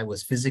 meetings that I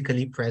was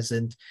physically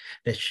present,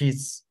 that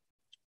she's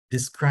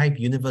described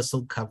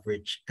universal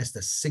coverage as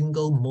the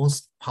single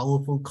most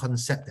powerful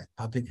concept that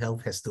public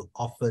health has to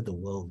offer the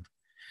world.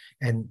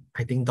 And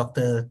I think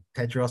Dr.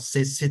 Tedros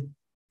says it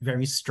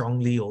very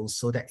strongly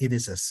also, that it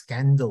is a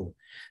scandal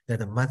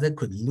that a mother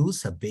could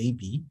lose her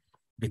baby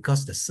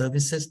because the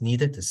services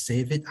needed to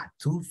save it are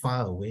too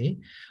far away,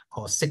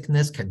 or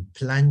sickness can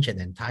plunge an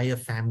entire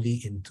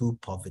family into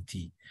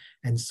poverty.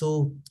 And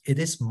so it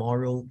is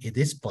moral, it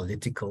is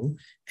political,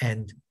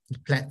 and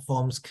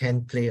platforms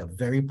can play a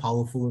very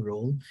powerful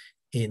role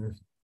in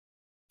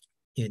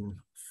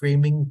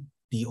framing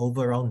the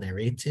overall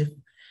narrative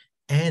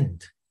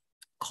and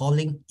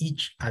calling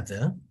each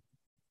other,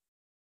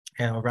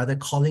 or rather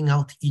calling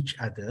out each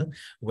other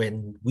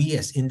when we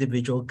as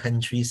individual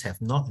countries have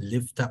not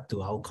lived up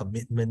to our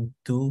commitment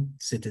to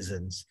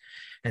citizens.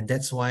 And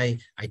that's why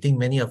I think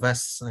many of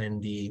us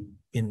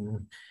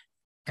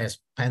as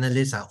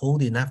panelists are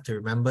old enough to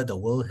remember the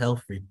World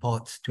Health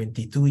Report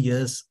 22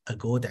 years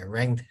ago that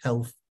ranked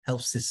health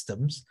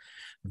systems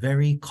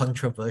very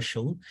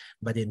controversial,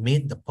 but it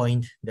made the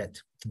point that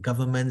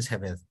governments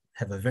have a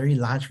very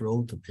large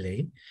role to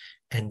play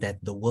and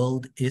that the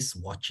world is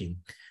watching.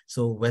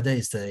 So whether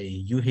it's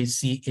the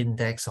UHC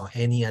index or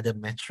any other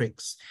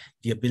metrics,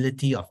 the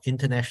ability of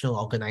international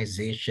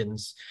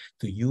organizations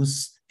to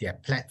use their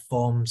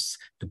platforms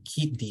to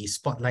keep the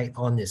spotlight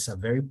on is a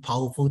very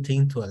powerful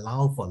thing to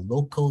allow for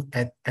local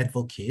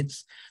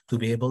advocates to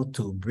be able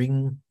to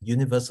bring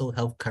universal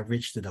health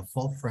coverage to the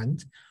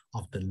forefront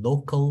of the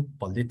local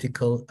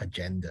political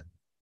agenda.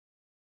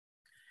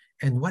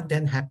 And what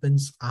then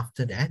happens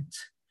after that?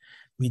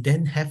 We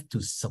then have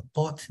to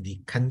support the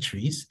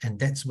countries, and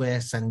that's where,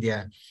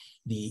 Sandhya,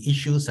 the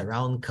issues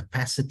around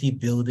capacity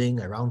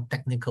building, around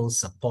technical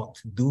support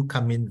do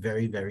come in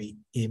very, very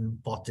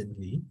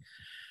importantly.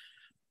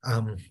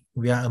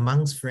 We are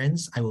amongst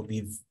friends. I will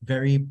be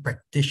very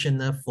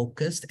practitioner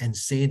focused and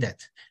say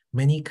that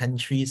many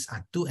countries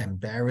are too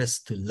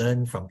embarrassed to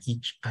learn from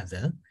each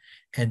other.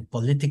 And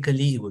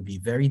politically, it would be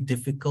very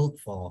difficult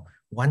for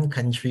one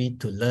country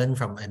to learn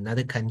from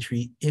another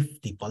country if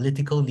the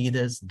political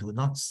leaders do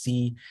not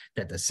see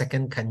that the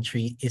second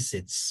country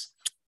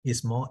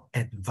is more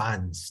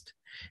advanced.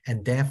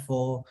 And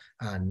therefore,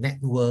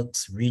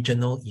 networks,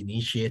 regional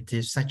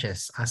initiatives such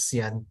as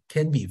ASEAN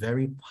can be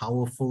very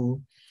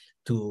powerful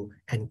to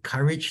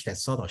encourage that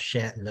sort of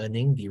shared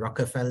learning. The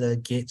Rockefeller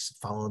Gates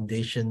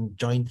Foundation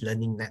Joint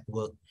Learning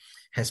Network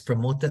has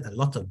promoted a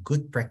lot of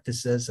good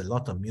practices, a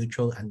lot of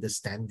mutual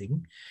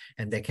understanding,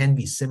 and there can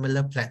be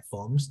similar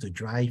platforms to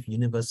drive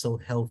universal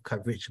health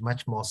coverage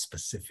much more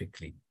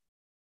specifically.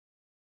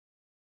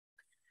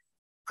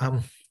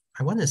 I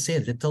want to say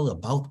a little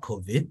about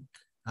COVID.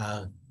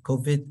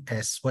 COVID,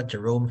 as what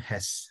Jerome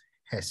has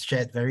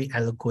shared very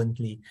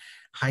eloquently,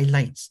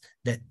 highlights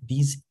that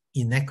these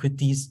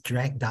inequities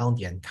drag down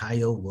the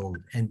entire world,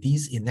 and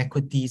these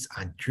inequities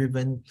are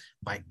driven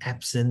by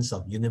absence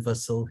of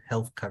universal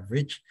health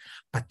coverage,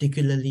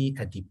 particularly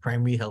at the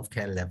primary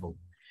healthcare level.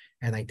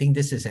 And I think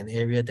this is an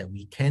area that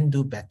we can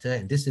do better,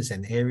 and this is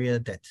an area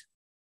that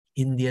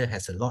India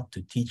has a lot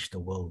to teach the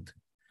world.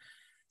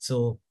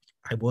 So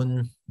I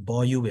won't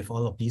bore you with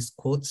all of these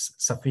quotes.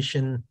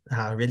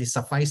 Really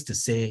suffice to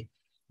say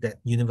that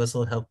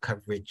universal health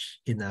coverage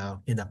in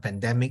a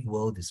pandemic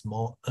world is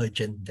more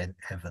urgent than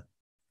ever.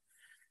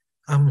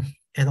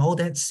 And all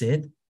that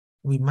said,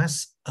 we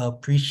must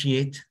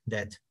appreciate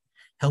that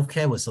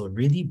healthcare was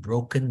already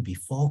broken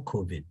before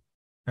COVID,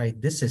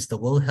 right? This is the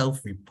World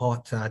Health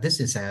Report.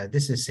 This is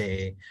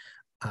a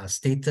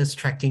status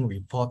tracking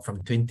report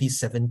from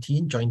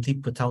 2017, jointly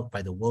put out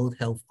by the World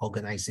Health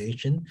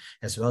Organization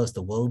as well as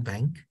the World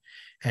Bank.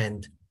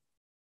 And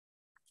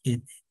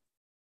it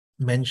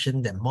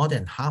mentioned that more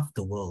than half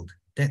the world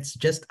that's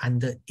just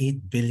under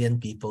 8 billion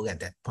people at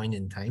that point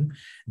in time,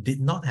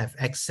 did not have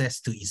access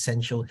to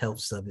essential health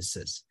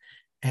services.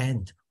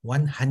 And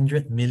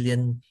 100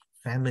 million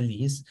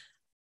families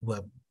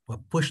were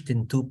pushed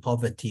into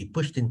poverty,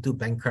 pushed into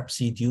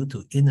bankruptcy due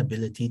to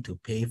inability to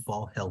pay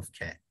for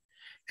healthcare.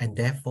 And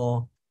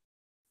therefore,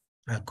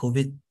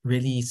 COVID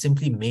really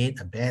simply made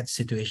a bad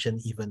situation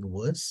even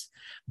worse.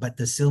 But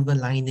the silver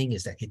lining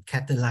is that it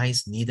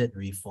catalyzed needed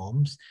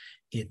reforms.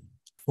 It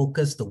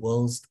focused the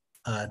world's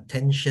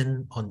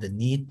attention on the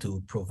need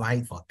to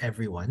provide for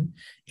everyone,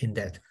 in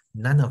that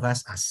none of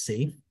us are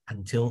safe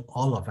until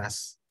all of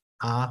us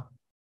are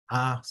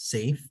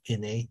safe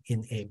in a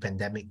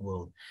pandemic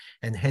world.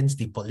 And hence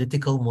the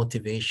political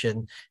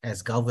motivation,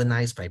 as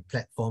galvanized by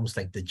platforms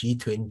like the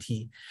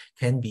G20,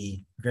 can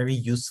be very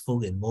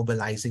useful in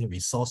mobilizing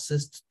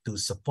resources to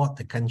support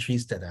the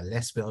countries that are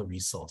less well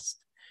resourced.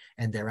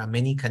 And there are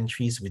many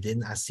countries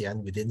within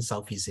ASEAN, within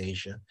Southeast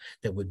Asia,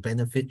 that would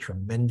benefit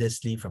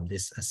tremendously from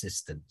this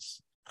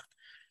assistance.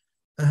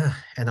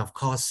 And of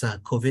course,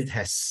 COVID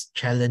has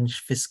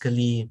challenged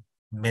fiscally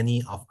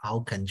many of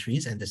our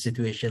countries, and the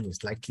situation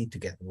is likely to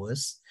get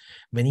worse.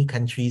 Many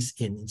countries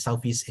in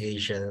Southeast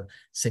Asia,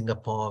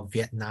 Singapore,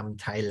 Vietnam,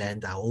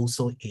 Thailand are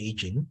also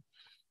aging,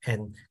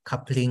 and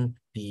coupling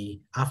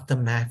the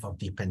aftermath of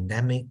the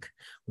pandemic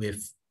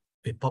with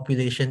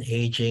population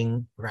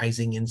aging,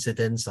 rising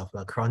incidence of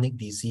chronic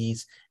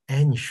disease,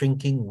 and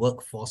shrinking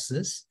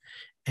workforces,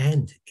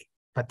 and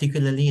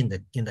particularly in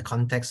the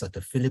context of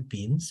the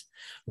Philippines,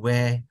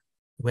 where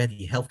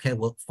the healthcare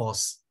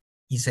workforce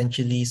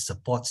essentially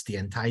supports the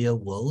entire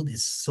world.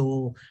 It's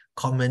so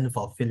common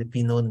for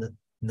Filipino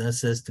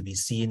nurses to be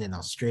seen in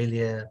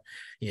Australia,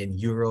 in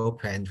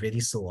Europe, and really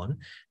so on.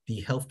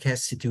 The healthcare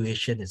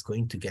situation is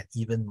going to get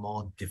even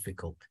more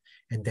difficult.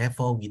 And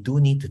therefore, we do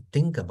need to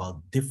think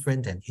about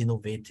different and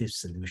innovative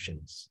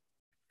solutions.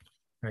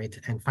 Right.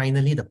 And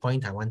finally, the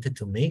point I wanted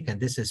to make, and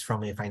this is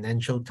from a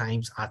Financial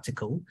Times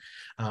article,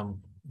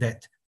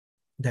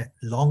 that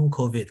long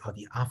COVID, or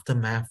the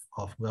aftermath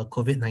of, well,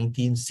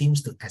 COVID-19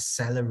 seems to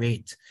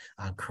accelerate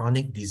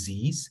chronic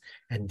disease,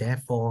 and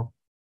therefore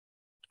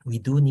we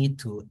do need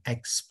to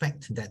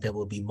expect that there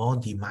will be more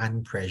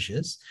demand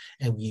pressures,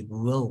 and we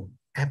will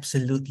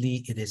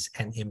absolutely, it is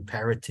an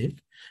imperative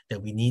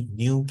that we need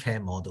new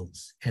care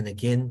models. And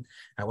again,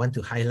 I want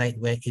to highlight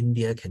where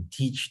India can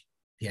teach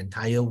the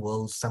entire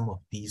world some of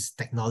these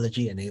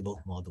technology-enabled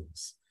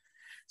models.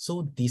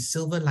 So the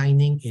silver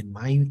lining in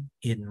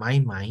my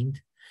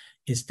mind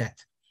is that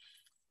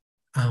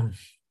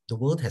the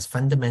world has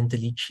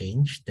fundamentally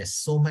changed. There's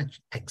so much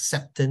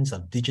acceptance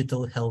of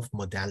digital health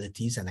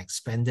modalities and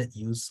expanded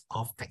use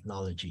of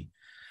technology.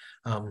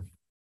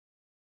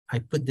 I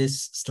put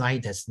this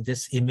slide, as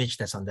this image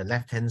that's on the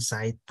left-hand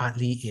side,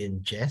 partly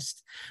in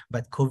jest,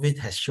 but COVID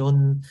has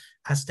shown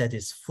us that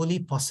it's fully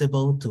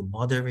possible to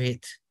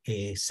moderate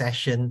a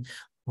session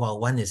while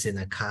one is in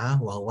a car,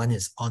 while one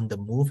is on the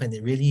move, and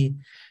it really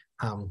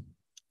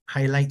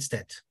highlights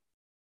that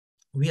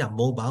we are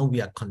mobile, we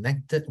are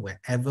connected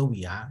wherever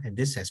we are, and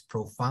this has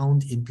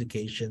profound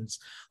implications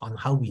on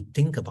how we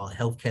think about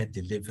healthcare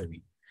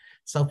delivery.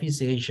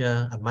 Southeast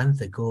Asia, a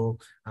month ago,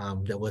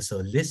 there was a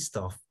list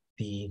of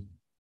the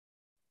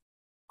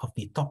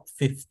top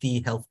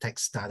 50 health tech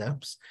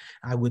startups.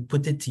 I would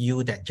put it to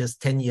you that just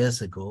 10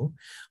 years ago,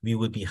 we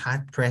would be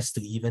hard-pressed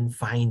to even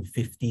find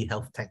 50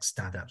 health tech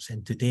startups.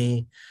 And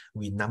today,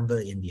 we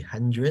number in the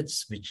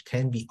hundreds, which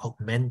can be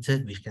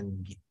augmented, which can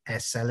be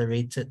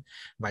accelerated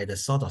by the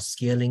sort of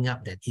scaling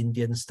up that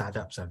Indian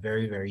startups are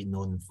very, very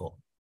known for,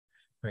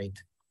 right?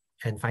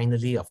 And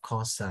finally, of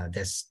course,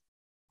 there's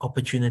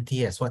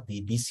opportunity, as what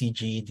the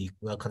BCG,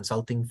 the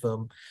consulting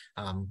firm,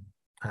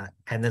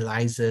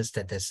 analyzes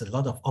that there's a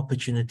lot of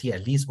opportunity.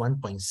 At least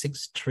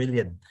 1.6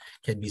 trillion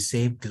can be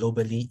saved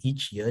globally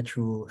each year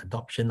through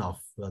adoption of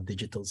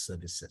digital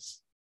services.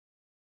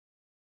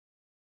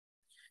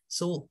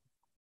 So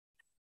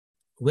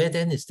where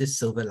then is this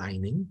silver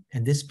lining?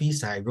 And this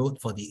piece I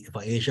wrote for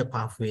Asia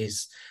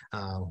Pathways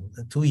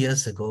 2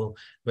 years ago,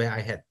 where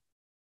I had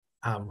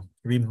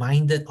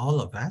reminded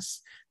all of us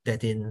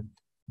that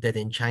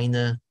in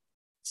China,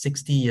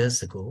 60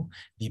 years ago,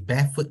 the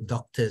barefoot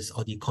doctors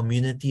or the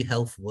community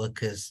health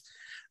workers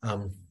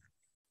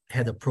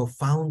had a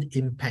profound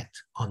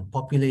impact on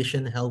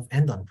population health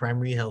and on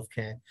primary health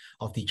care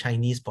of the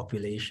Chinese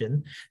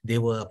population. They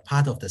were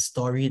part of the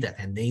story that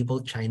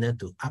enabled China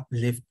to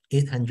uplift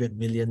 800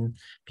 million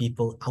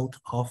people out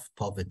of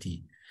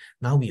poverty.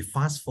 Now we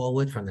fast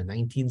forward from the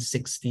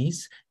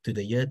 1960s to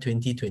the year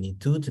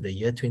 2022 to the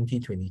year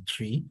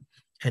 2023,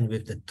 and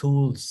with the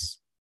tools,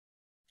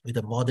 with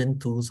the modern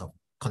tools of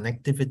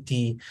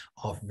connectivity,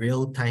 of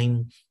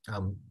real-time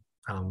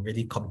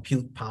really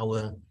compute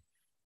power,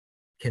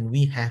 can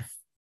we have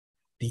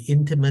the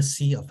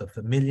intimacy of a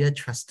familiar,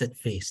 trusted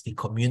face, the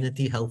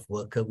community health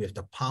worker with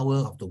the power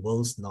of the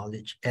world's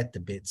knowledge at the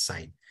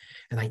bedside?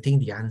 And I think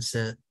the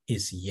answer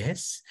is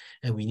yes,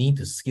 and we need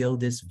to scale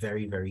this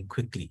very, very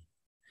quickly,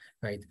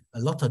 right? A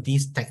lot of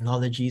these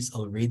technologies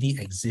already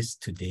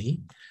exist today.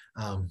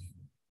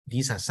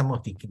 these are some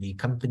of the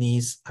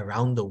companies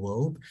around the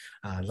world.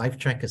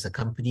 LifeTrack is a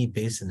company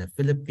based in the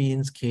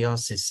Philippines.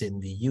 Chaos is in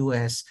the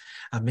US.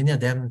 Many of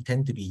them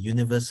tend to be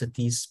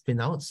university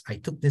spin-outs. I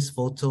took this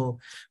photo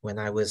when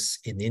I was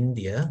in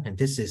India, and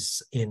this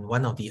is in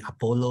one of the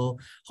Apollo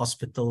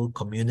Hospital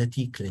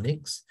community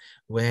clinics,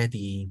 where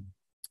the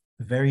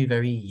very,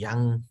 very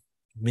young,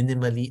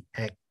 minimally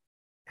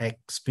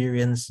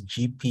experienced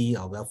GP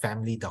or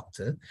family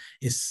doctor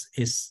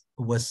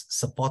was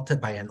supported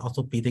by an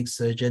orthopedic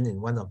surgeon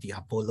in one of the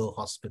Apollo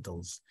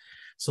hospitals.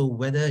 So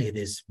whether it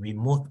is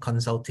remote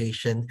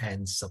consultation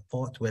and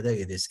support, whether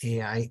it is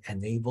AI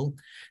enabled,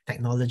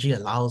 technology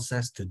allows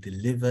us to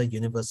deliver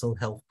universal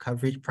health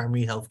coverage,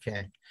 primary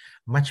healthcare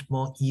much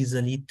more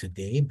easily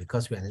today,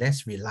 because we are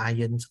less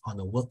reliant on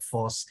a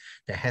workforce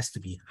that has to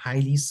be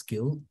highly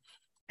skilled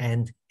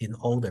and in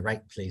all the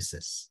right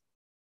places.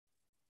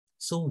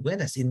 So where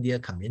does India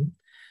come in?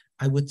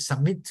 I would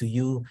submit to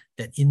you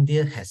that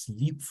India has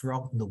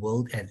leapfrogged the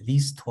world at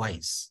least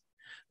twice.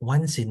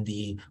 Once in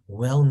the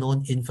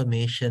well-known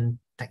information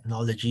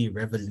technology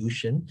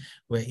revolution,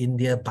 where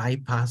India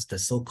bypassed the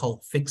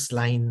so-called fixed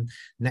line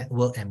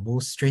network and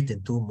moved straight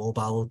into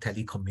mobile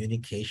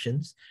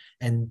telecommunications.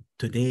 And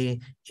today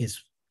is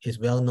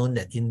well known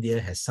that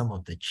India has some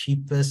of the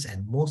cheapest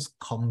and most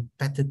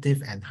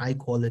competitive and high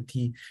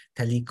quality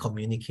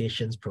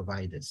telecommunications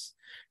providers.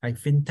 Right?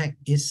 Fintech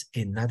is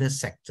another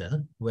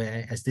sector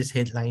where, as this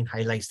headline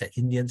highlights, that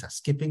Indians are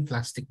skipping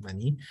plastic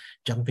money,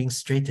 jumping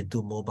straight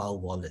into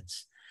mobile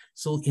wallets.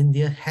 So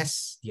India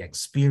has the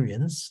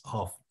experience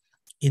of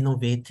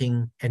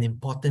innovating, and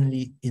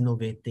importantly,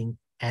 innovating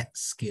at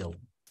scale.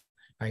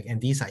 Right? And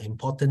these are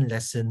important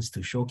lessons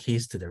to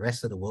showcase to the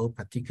rest of the world,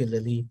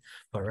 particularly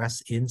for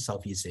us in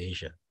Southeast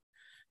Asia.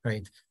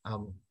 Right?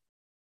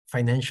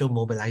 Financial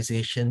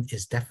mobilization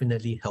is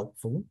definitely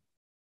helpful,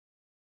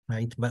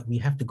 right? But we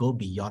have to go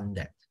beyond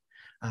that.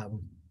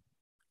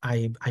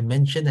 I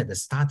mentioned at the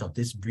start of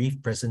this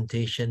brief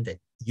presentation that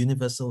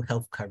universal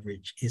health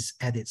coverage is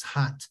at its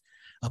heart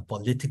a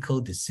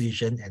political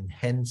decision, and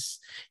hence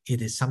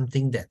it is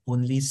something that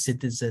only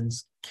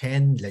citizens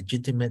can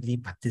legitimately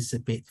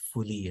participate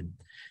fully in.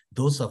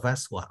 Those of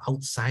us who are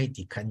outside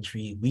the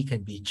country, we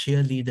can be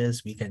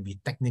cheerleaders, we can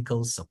be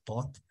technical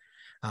support,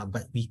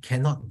 but we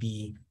cannot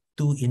be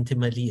too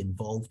intimately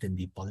involved in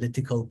the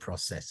political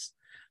process.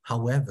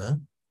 However,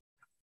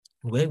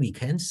 where we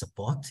can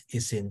support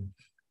is in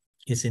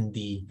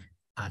the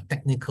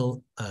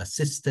technical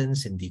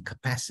assistance, in the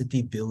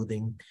capacity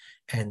building,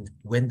 and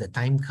when the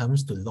time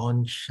comes to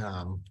launch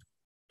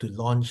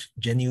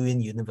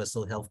genuine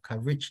universal health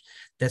coverage,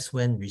 that's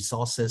when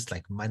resources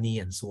like money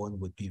and so on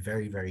would be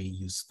very, very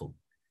useful.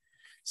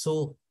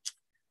 So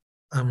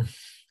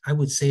I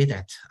would say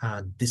that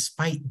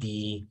despite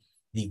the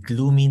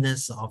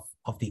gloominess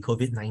of the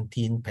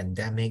COVID-19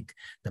 pandemic,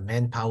 the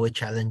manpower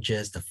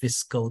challenges, the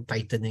fiscal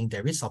tightening,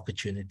 there is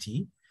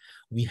opportunity.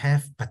 We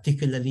have,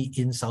 particularly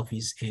in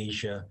Southeast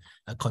Asia,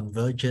 a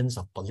convergence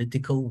of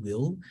political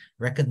will,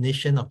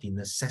 recognition of the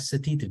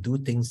necessity to do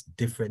things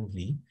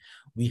differently.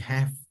 We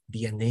have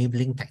the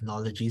enabling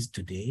technologies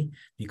today.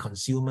 The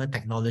consumer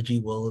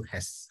technology world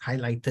has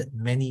highlighted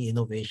many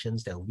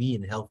innovations that we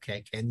in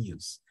healthcare can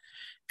use.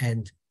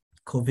 And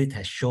COVID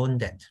has shown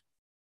that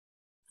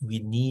we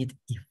need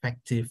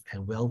effective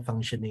and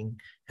well-functioning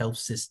health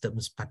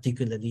systems,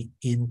 particularly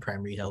in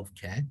primary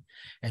healthcare,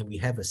 and we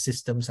have a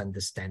systems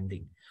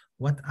understanding.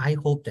 What I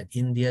hope that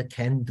India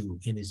can do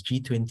in its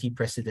G20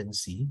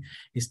 presidency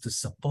is to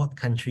support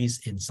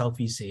countries in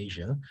Southeast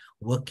Asia,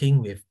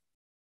 working with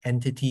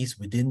entities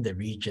within the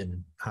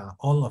region.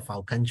 All of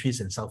our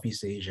countries in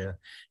Southeast Asia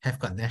have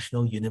got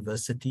national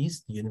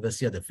universities, the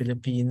University of the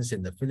Philippines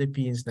in the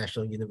Philippines,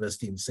 National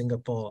University in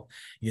Singapore,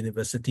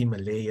 University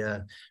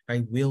Malaya,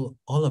 right?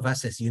 All of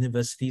us as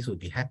universities would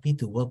be happy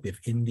to work with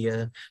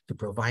India to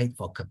provide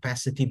for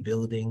capacity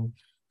building,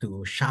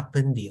 to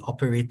sharpen the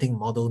operating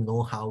model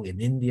know-how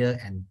in India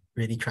and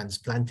really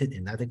transplant it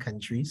in other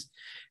countries.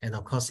 And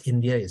of course,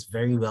 India is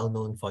very well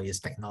known for its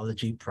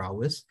technology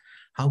prowess.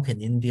 How can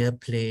India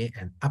play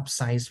an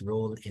upsized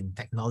role in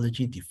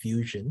technology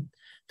diffusion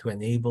to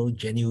enable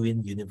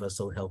genuine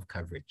universal health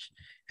coverage?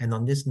 And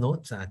on this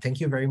note,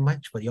 thank you very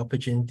much for the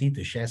opportunity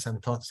to share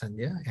some thoughts,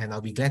 Sandhya, and I'll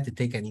be glad to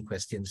take any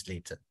questions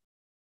later.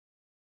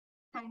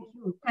 Thank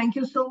you. Thank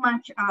you so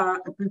much,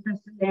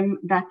 Professor Lim.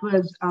 That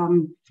was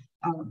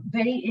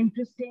very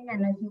interesting.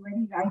 And as you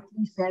very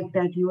rightly said,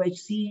 that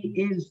UHC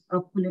is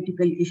a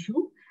political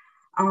issue.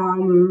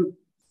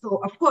 So,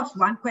 of course,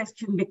 one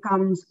question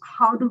becomes,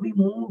 how do we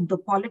move the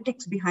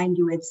politics behind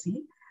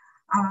UHC?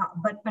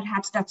 But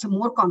perhaps that's a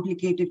more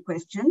complicated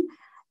question.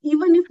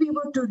 Even if we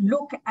were to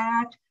look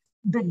at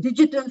the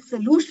digital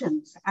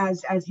solutions,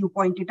 as you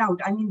pointed out,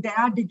 I mean, there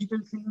are digital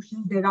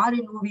solutions, there are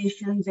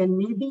innovations, and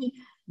maybe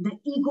the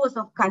egos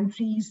of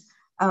countries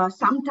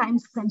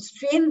sometimes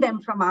constrain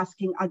them from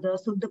asking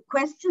others. So the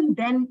question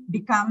then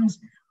becomes,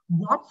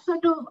 what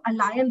sort of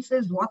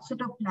alliances, what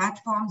sort of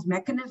platforms,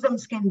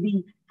 mechanisms can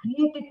we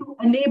created to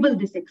enable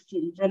this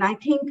exchange. And I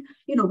think,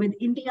 with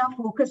India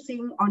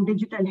focusing on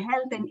digital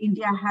health and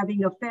India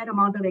having a fair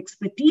amount of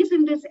expertise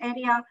in this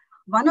area,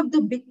 one of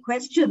the big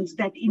questions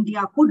that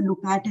India could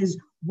look at is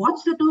what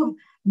sort of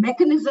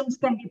mechanisms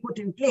can be put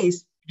in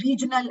place,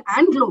 regional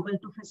and global,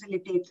 to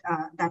facilitate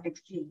that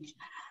exchange.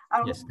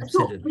 Yes,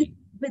 So absolutely.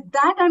 with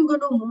that, I'm going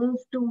to move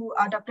to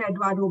Dr.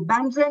 Eduardo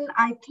Banzan.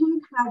 I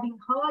think, having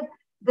heard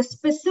the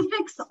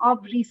specifics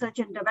of research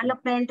and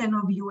development and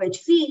of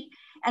UHC,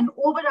 an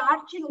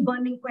overarching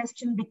burning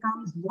question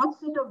becomes what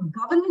sort of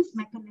governance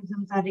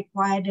mechanisms are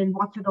required and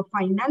what sort of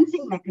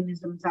financing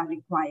mechanisms are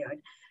required.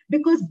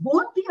 Because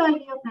both the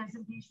earlier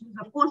presentations,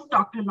 of course,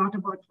 talked a lot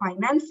about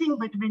financing,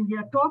 but when we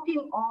are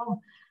talking of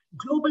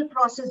global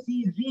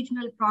processes,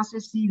 regional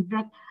processes,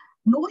 that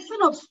notion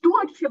of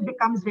stewardship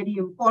becomes very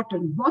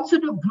important. What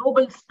sort of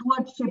global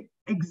stewardship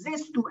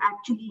exists to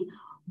actually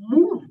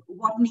move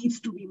what needs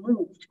to be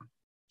moved?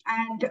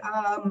 And,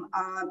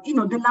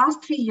 the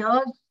last 3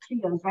 years,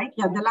 right?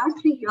 Yeah, the last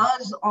 3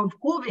 years of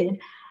COVID,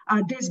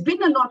 there's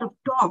been a lot of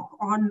talk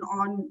on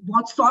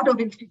what sort of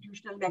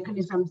institutional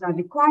mechanisms are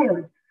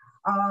required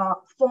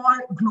for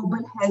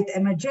global health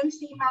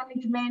emergency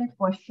management,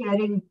 for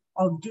sharing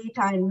of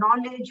data and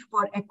knowledge,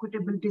 for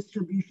equitable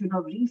distribution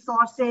of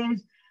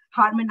resources,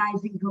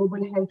 harmonizing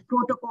global health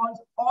protocols.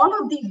 All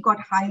of these got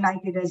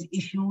highlighted as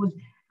issues.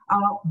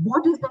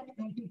 What is that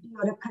entity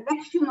or a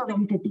collection of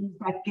entities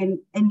that can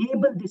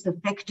enable this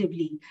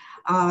effectively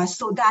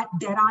so that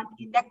there aren't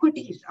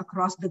inequities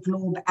across the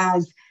globe,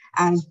 as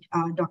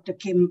Dr.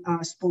 Kim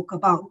spoke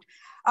about.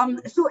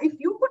 So if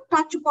you could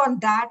touch upon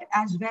that,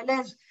 as well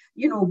as,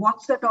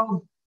 what sort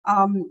of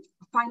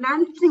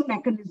financing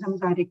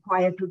mechanisms are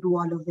required to do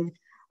all of it,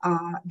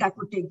 that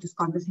would take this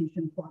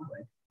conversation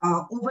forward.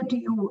 Over to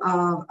you,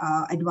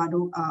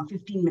 Eduardo,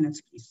 15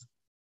 minutes, please.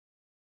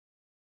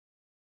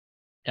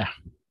 Yeah.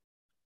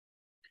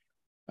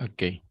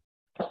 Okay.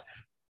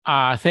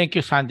 Thank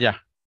you, Sandhya.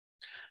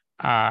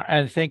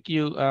 And thank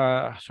you,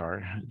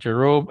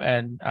 Jerome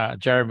and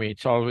Jeremy.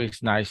 It's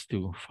always nice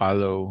to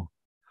follow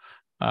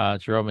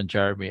Jerome and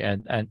Jeremy.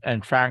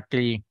 And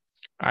frankly,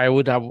 I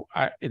would have,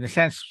 in a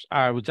sense,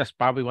 I would just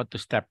probably want to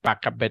step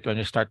back a bit when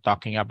we start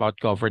talking about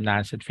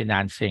governance and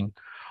financing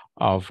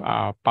of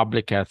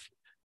public health,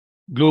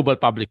 global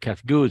public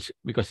health goods,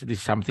 because it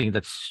is something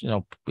that's,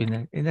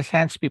 in a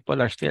sense,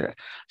 people are still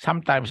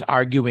sometimes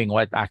arguing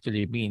what it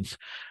actually means.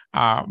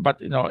 But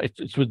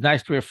it was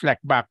nice to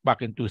reflect back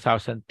in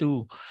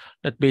 2002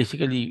 that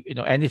basically,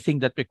 anything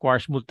that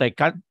requires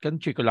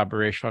multi-country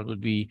collaboration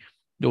would be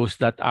those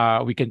that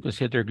we can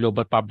consider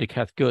global public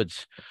health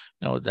goods.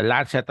 The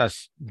Lancet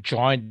has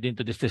joined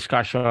into this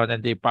discussion,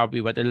 and they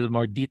probably went a little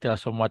more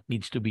details on what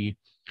needs to be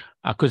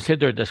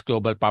considered as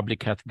global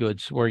public health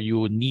goods, where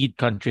you need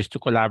countries to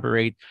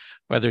collaborate,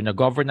 whether in a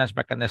governance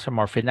mechanism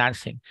or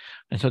financing.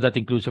 And so that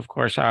includes, of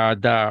course,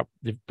 the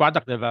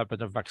product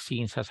development of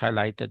vaccines, as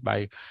highlighted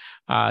by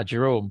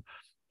Jerome,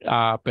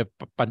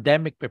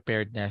 pandemic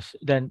preparedness,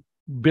 then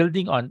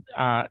building on,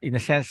 in a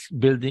sense,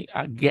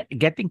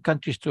 getting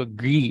countries to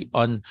agree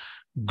on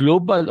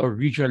global or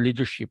regional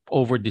leadership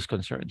over these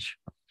concerns.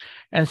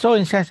 And so,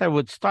 in a sense, I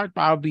would start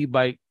probably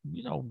by,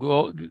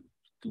 go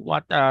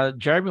what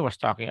Jeremy was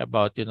talking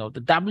about. The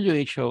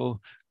WHO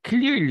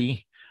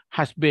clearly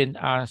has been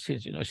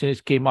since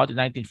it came out in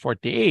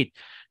 1948,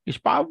 is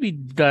probably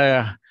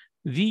the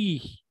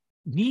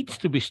needs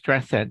to be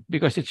strengthened,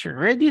 because it's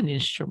already an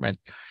instrument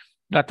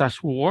that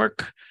has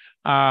worked,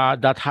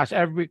 that has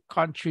every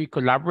country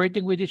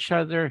collaborating with each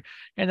other,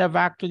 and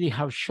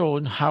have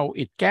shown how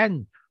it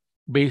can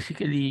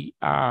basically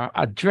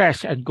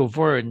address and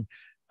govern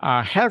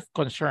health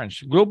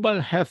concerns, global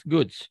health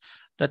goods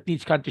that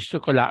needs countries to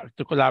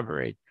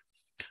collaborate.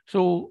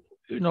 So,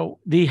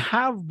 they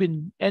have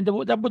been, and the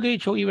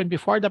WHO, even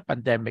before the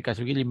pandemic, has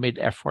really made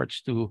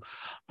efforts to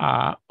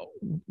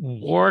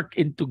work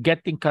into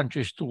getting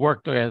countries to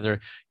work together.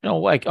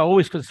 I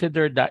always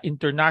consider the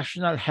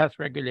international health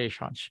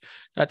regulations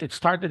that it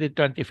started in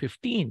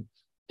 2015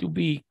 to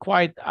be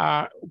quite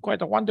a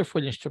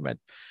wonderful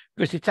instrument,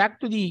 because it's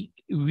actually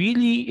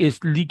really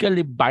is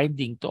legally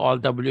binding to all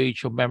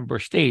WHO member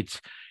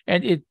states,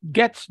 and it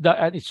gets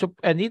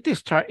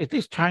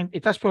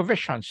it has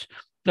provisions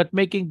that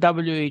making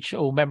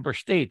WHO member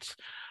states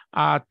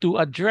to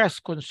address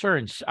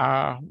concerns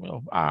as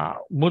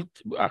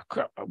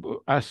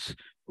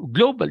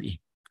globally,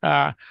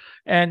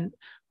 and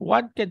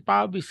one can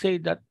probably say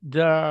that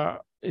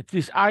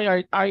this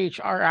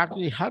IHR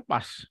actually help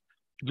us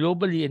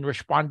globally in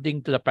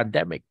responding to the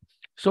pandemic.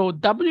 So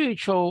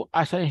WHO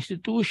as an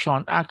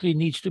institution actually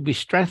needs to be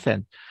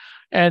strengthened.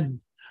 And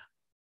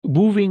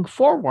moving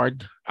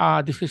forward,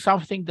 this is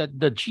something that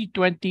the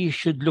G20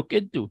 should look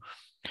into.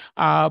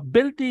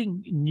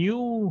 Building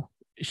new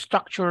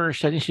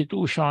structures and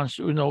institutions,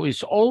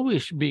 is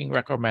always being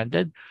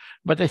recommended.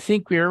 But I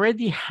think we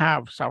already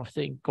have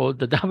something called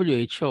the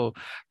WHO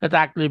that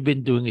actually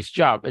been doing its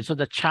job. And so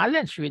the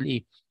challenge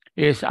really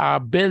is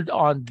build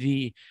on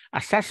the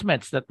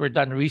assessments that were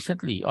done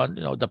recently on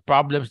the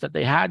problems that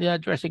they had in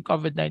addressing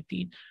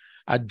COVID-19,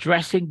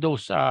 addressing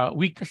those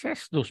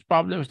weaknesses, those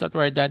problems that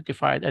were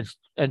identified,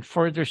 and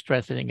further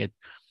strengthening it.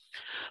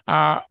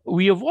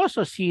 We have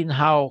also seen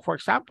how, for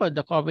example,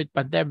 the COVID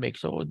pandemic,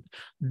 so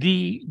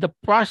the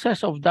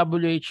process of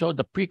WHO,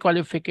 the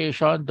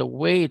pre-qualification, the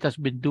way it has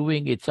been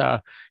doing its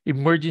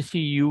emergency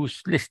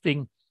use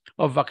listing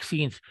of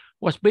vaccines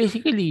was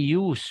basically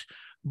used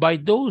by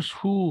those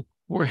who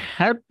were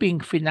helping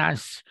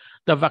finance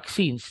the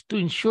vaccines to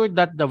ensure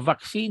that the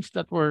vaccines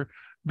that were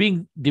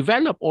being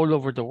developed all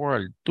over the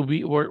world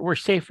were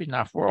safe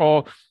enough.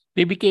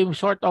 They became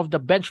sort of the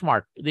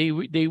benchmark.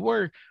 They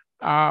were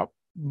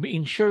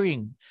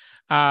ensuring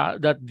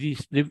that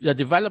the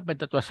development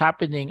that was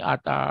happening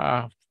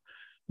at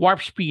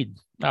warp speed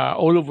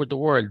all over the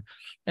world.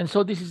 And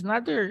so this is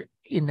another,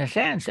 in a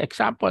sense,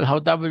 example how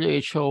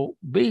WHO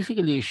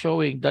basically is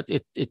showing that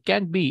it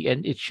can be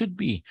and it should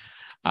be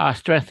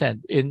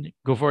strengthened in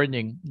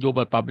governing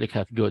global public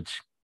health goods.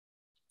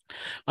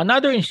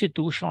 Another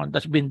institution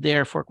that's been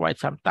there for quite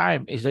some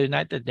time is the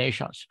United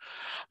Nations.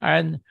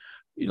 And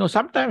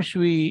sometimes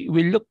we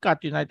look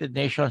at United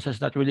Nations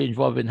as not really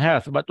involved in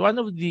health, but one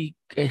of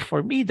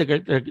for me,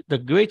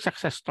 the great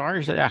success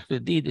stories that actually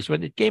did is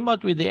when it came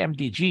out with the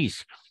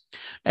MDGs.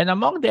 And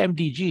among the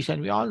MDGs,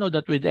 and we all know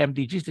that with the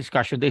MDGs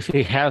discussion, they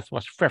say health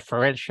was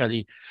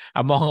preferentially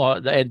among all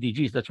the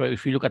MDGs. That's why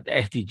if you look at the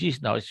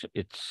SDGs now,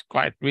 it's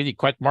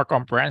quite more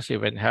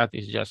comprehensive, and health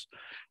is just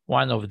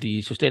one of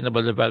the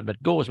sustainable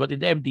development goals. But in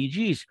the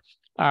MDGs,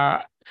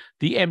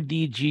 the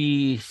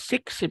MDG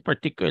 6 in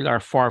particular,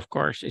 4 of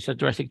course, is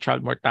addressing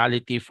child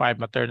mortality, 5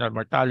 maternal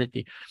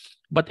mortality.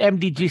 But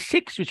MDG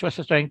 6, which was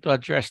trying to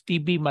address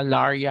TB,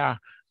 malaria,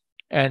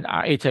 and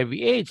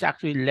HIV/AIDS,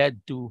 actually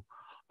led to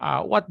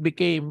what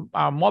became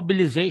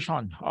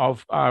mobilization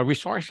of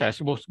resources,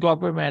 both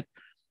government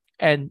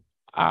and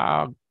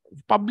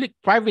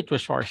public-private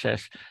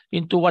resources,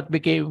 into what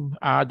became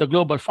the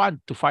Global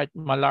Fund to fight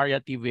malaria,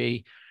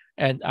 TB,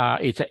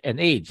 and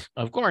AIDS.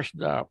 Of course,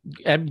 the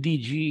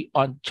MDG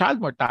on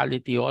child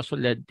mortality also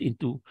led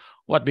into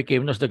what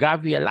became known as the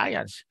Gavi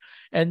Alliance.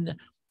 And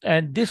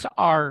these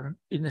are,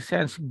 in a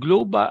sense,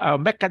 global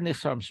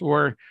mechanisms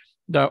where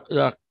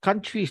the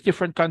countries,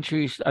 different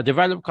countries,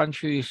 developed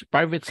countries,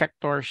 private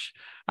sectors,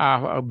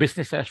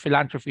 businesses,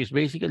 philanthropies,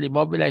 basically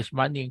mobilize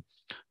money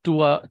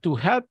to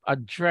help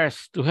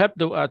address, so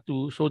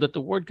that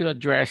the world can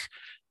address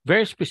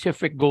very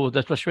specific goals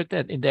that was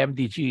written in the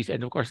MDGs,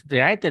 and of course the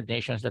United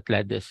Nations that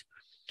led this.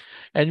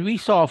 And we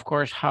saw, of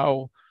course,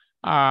 how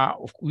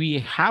we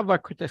have a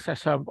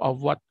criticism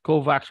of what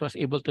COVAX was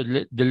able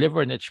to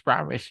deliver in its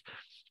promise.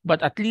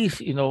 But at least,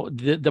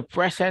 the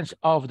presence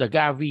of the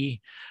Gavi,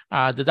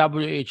 the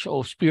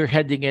WHO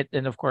spearheading it,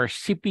 and of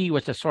course, CP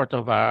was a sort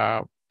of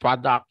a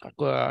product,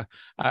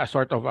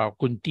 sort of a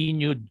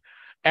continued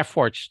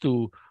efforts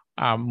to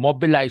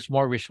mobilize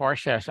more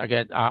resources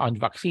again on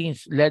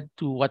vaccines, led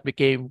to what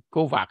became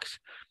COVAX.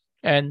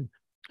 And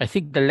I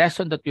think the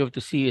lesson that we have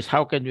to see is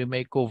how can we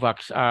make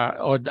COVAX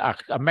or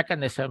a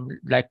mechanism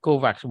like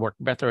COVAX work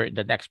better in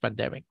the next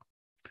pandemic.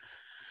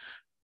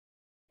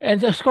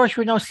 And of course,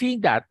 we're now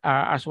seeing that,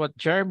 as what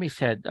Jeremy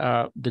said,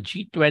 the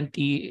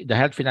G20, the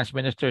health finance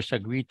ministers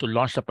agreed to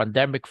launch the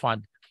pandemic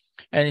fund.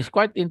 And it's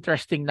quite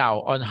interesting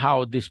now on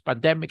how this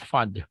pandemic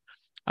fund,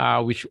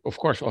 which of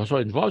course also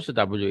involves the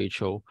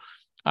WHO,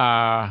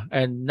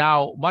 and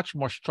now much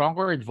more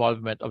stronger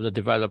involvement of the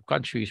developed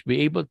countries,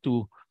 be able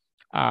to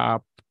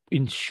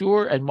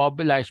ensure and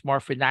mobilize more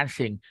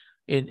financing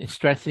in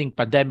strengthening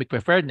pandemic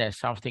preparedness,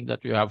 something that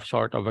we have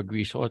sort of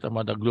agreed sort of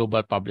on the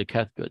global public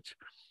health goods.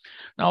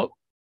 Now,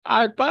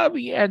 I'll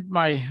probably end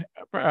my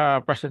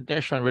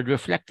presentation with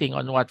reflecting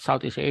on what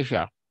Southeast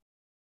Asia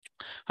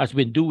has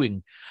been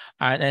doing.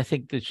 And I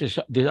think this is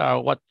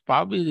what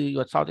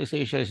Southeast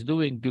Asia is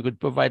doing. We could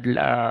provide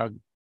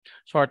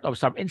sort of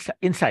some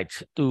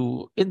insights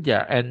to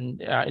India and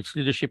its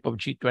leadership of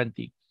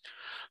G20.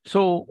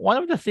 So one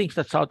of the things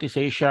that Southeast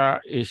Asia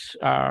is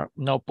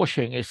now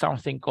pushing is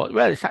something called,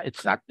 well,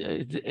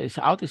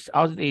 Southeast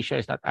Asia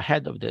is not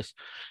ahead of this.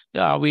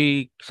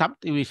 We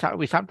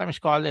sometimes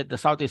call it the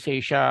Southeast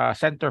Asia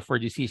Center for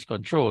Disease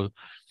Control.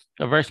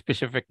 A very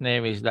specific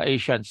name is the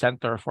Asian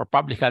Center for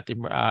Public Health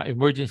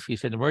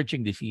Emergencies and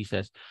Emerging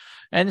Diseases.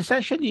 And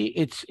essentially,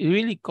 it's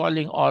really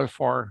calling all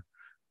for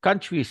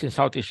countries in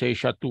Southeast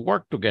Asia to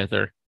work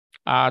together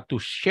to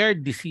share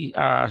disease,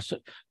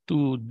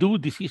 to do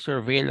disease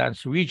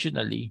surveillance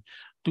regionally,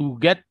 to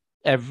get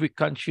every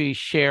country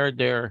share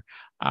their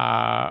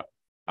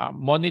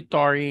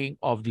monitoring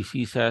of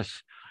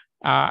diseases,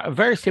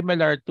 very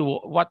similar to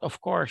what,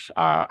 of course,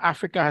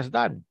 Africa has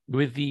done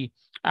with the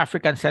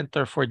African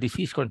Center for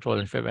Disease Control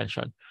and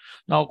Prevention.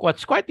 Now,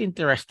 what's quite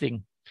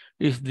interesting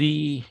is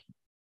the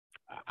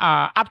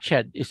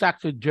APCHED is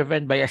actually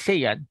driven by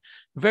ASEAN,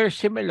 very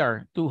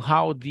similar to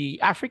how the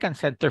African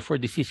Center for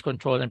Disease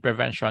Control and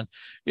Prevention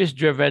is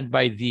driven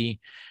by the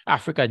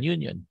African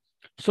Union.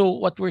 So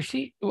what we're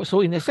seeing,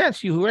 so in a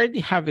sense, you already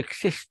have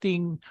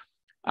existing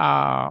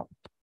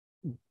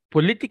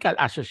political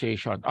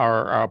association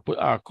or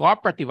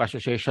cooperative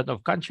association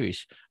of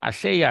countries,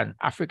 ASEAN,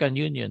 African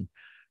Union,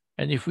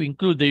 And if we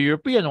include the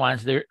European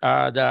ones, the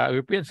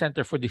European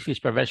Center for Disease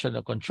Prevention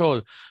and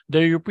Control,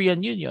 the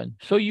European Union.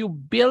 So you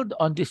build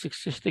on this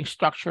existing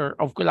structure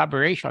of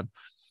collaboration,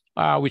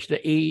 which the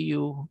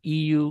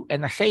EU,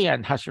 and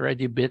ASEAN has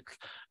already built,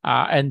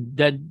 and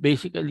then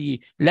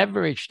basically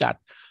leverage that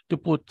to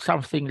put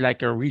something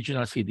like a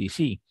regional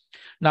CDC.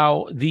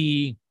 Now,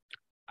 the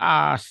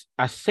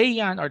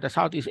ASEAN or the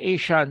Southeast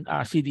Asian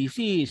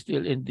CDC is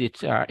still in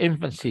its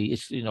infancy.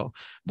 It's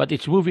but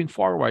it's moving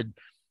forward,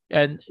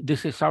 and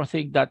this is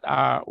something that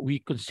we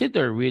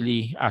consider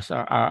really as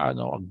a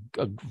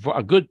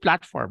good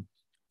platform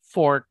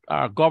for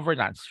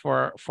governance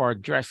for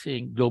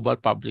addressing global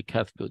public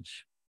health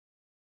goods.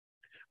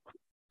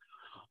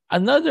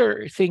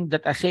 Another thing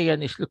that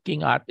ASEAN is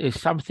looking at is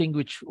something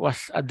which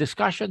was a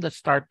discussion that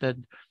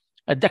started,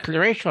 a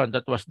declaration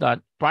that was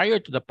done prior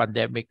to the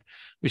pandemic,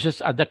 which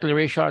is a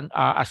declaration,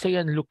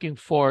 ASEAN looking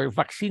for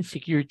vaccine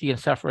security and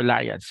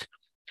self-reliance.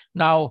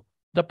 Now,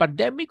 the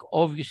pandemic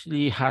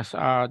obviously has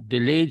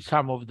delayed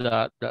some of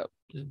the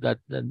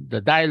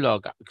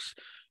dialogue,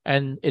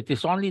 and it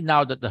is only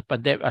now that the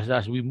pandemic,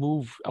 as we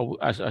move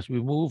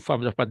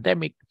from the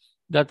pandemic,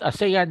 that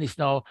ASEAN is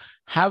now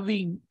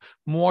having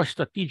more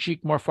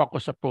strategic, more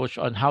focused approach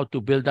on how to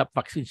build up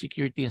vaccine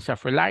security and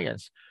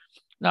self-reliance.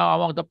 Now,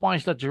 among the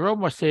points that Jerome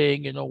was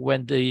saying,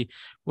 when the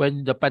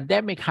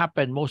pandemic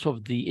happened, most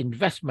of the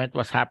investment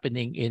was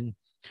happening in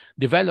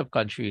developed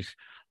countries.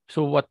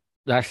 So what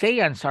the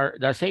ASEAN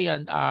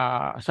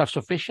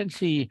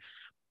self-sufficiency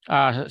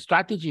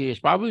strategy is,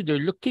 probably they're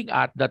looking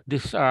at that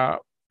this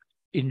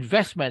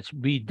investments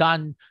be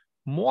done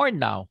more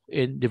now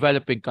in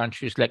developing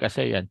countries like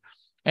ASEAN.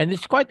 And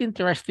it's quite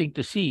interesting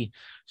to see.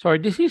 So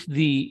this is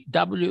the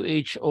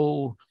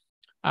WHO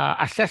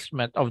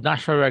assessment of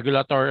national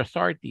regulatory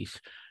authorities.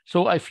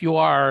 So if you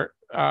are,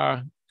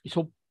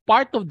 so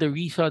part of the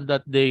reason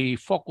that they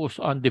focus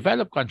on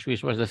developed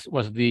countries was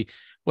the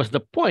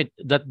point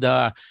that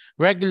the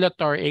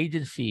regulatory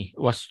agency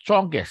was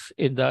strongest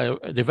in the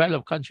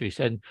developed countries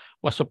and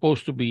was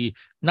supposed to be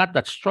not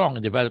that strong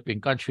in developing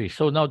countries.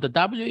 So now the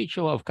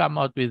WHO have come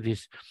out with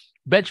this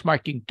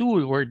benchmarking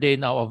tool where they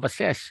now have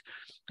assessed.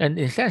 And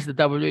in a sense, the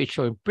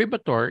WHO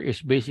imprimatur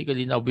is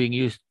basically now being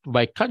used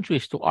by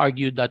countries to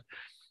argue that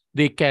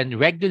they can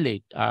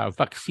regulate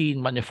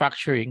vaccine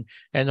manufacturing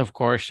and, of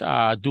course,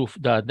 do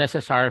the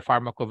necessary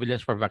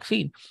pharmacovigilance for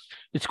vaccine.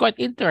 It's quite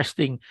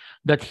interesting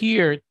that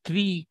here,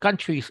 3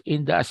 countries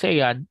in the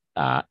ASEAN,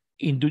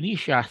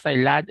 Indonesia,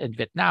 Thailand, and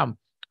Vietnam,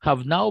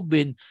 have now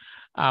been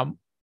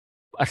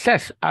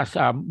assessed as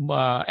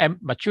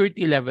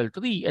maturity level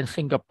 3, and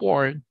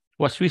Singapore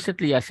was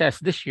recently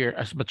assessed this year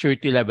as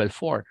maturity level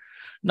 4.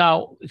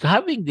 Now,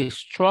 having this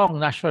strong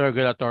national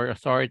regulatory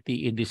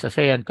authority in these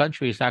ASEAN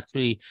countries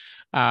actually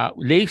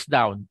lays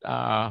down,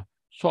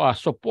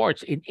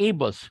 supports,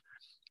 enables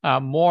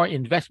more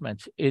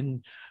investments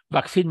in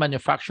vaccine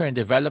manufacturing and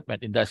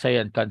development in the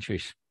ASEAN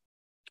countries.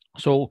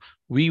 So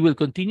we will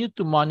continue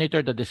to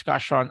monitor the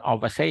discussion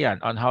of ASEAN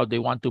on how they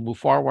want to move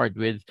forward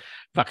with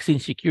vaccine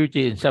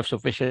security and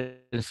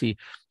self-sufficiency.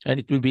 And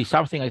it will be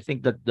something I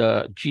think that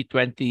the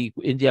G20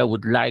 India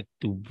would like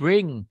to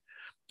bring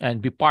and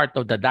be part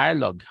of the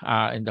dialogue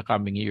in the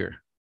coming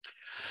year.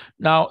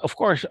 Now, of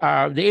course,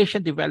 the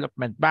Asian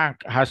Development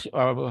Bank has,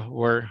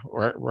 where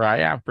I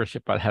am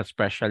principal health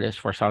specialist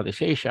for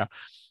Southeast Asia,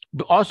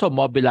 also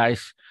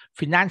mobilize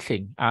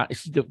financing.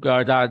 It's the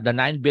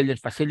 9 billion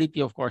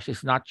facility, of course,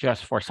 is not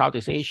just for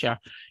Southeast Asia.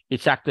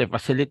 It's actually a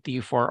facility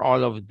for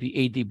all of the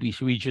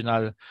ADB's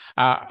regional,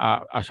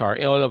 all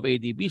of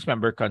ADB's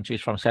member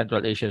countries from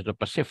Central Asia to the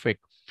Pacific.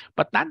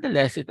 But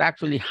nonetheless, it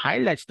actually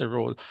highlights the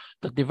role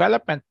that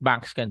development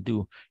banks can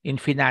do in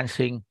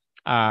financing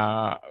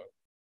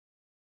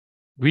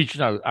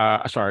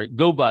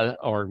global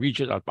or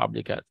regional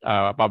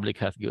public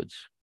health goods.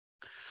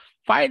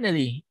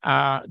 Finally,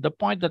 the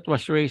point that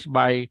was raised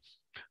by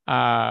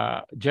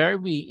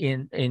Jeremy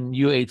in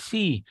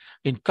UHC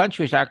in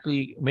countries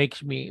actually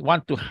makes me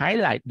want to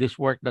highlight this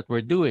work that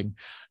we're doing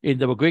in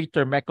the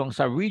Greater Mekong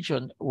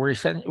sub-region, where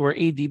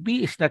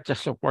ADB is not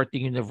just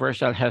supporting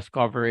universal health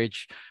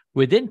coverage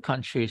within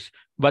countries,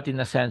 but in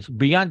a sense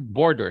beyond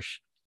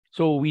borders.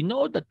 So we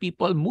know that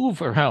people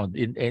move around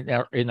in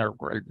our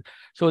world.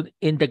 So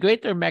in the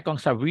Greater Mekong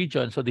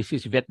sub-region, so this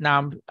is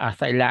Vietnam,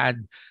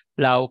 Thailand,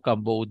 Laos,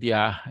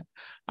 Cambodia.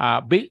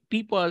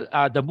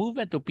 The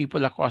movement of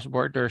people across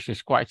borders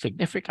is quite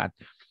significant,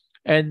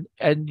 and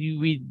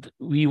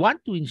we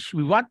want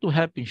to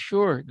help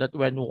ensure that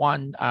when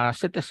one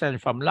citizen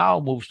from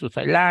Laos moves to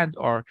Thailand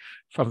or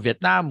from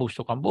Vietnam moves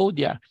to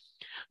Cambodia,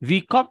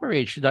 the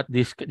coverage that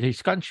this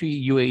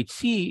country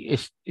UHC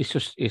is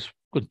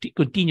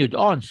continued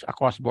on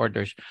across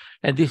borders,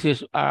 and this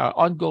is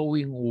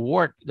ongoing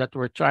work that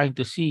we're trying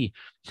to see.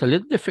 It's a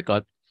little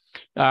difficult.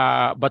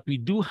 But we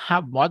do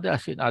have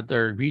models in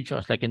other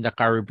regions, like in the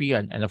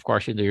Caribbean and, of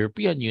course, in the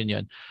European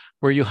Union,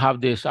 where you have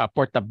this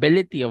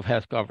portability of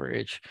health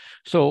coverage.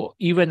 So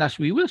even as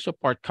we will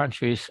support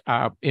countries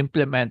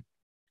implement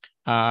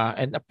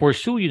and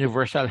pursue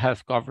universal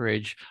health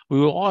coverage, we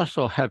will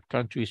also help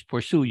countries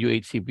pursue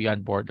UHC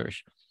beyond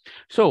borders.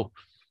 So,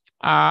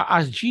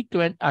 as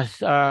G20,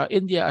 as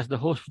India as the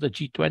host of the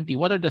G20,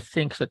 what are the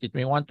things that it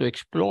may want to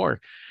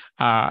explore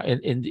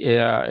in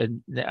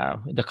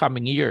the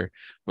coming year?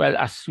 Well,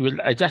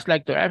 I just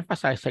like to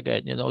emphasize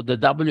again, the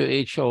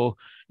WHO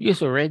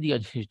is already an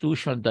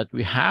institution that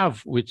we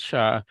have, which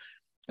an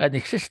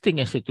existing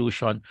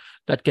institution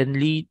that can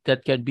be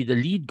the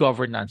lead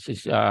governance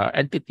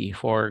entity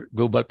for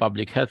global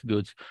public health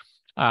goods.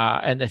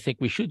 And I think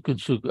we should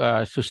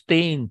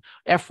sustain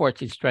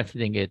efforts in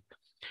strengthening it.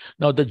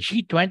 Now, the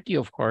G20,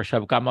 of course,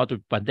 have come out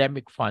with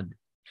pandemic fund.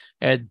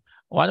 And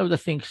one of the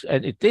things,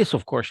 and it is,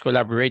 of course,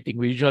 collaborating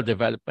with regional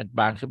development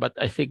banks, but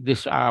I think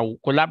this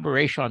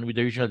collaboration with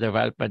the regional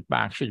development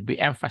banks should be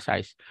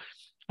emphasized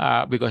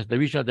because the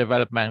regional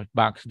development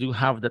banks do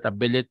have that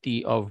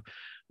ability of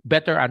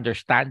better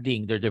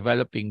understanding their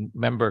developing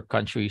member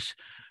countries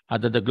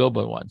than the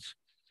global ones.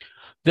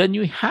 Then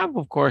you have,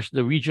 of course,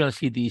 the regional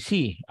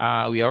CDC.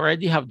 We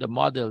already have the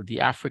model, the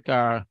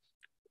Africa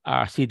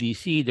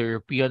CDC, the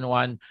European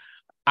one,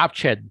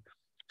 APCHED.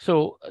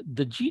 So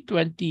the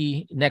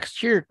G20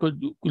 next year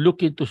could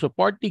look into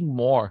supporting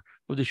more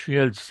of the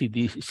regional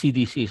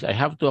CDCs. I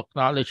have to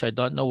acknowledge, I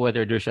don't know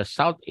whether there's a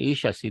South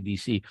Asia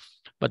CDC,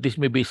 but this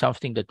may be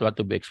something that ought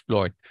to be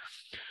explored.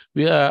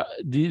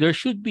 There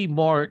should be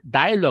more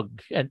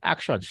dialogue and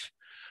actions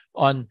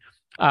on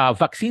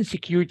vaccine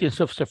security and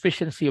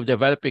self-sufficiency of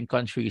developing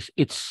countries.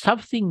 It's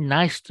something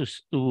nice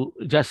to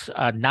just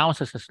announce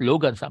as a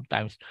slogan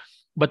sometimes,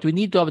 but we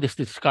need to have these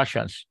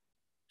discussions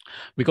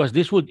because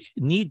this would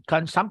need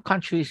some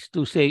countries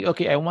to say,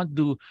 okay, I want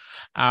to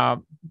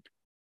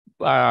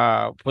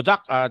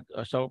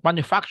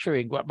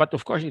manufacturing, but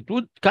of course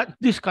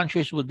these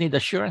countries would need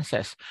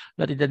assurances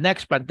that in the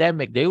next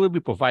pandemic they will be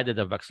provided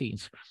the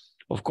vaccines.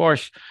 Of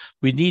course,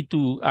 we need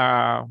to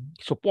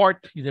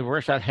support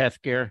universal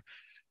healthcare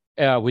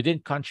within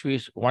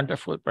countries.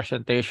 Wonderful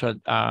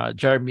presentation,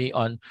 Jeremy,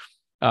 on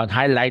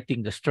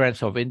highlighting the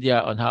strengths of India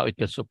on how it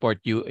can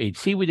support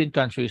UHC within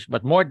countries.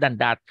 But more than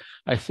that,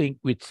 I think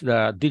with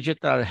the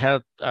digital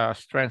health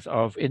strengths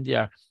of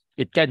India,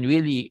 it can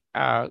really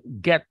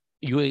get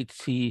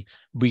UHC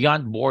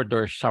beyond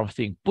borders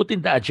something, put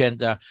in the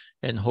agenda,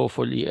 and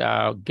hopefully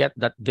get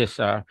that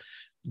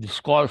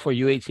this call for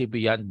UHC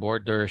beyond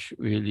borders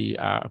really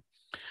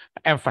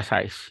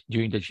emphasized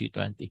during the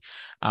G20.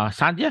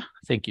 Sandhya,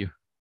 thank you.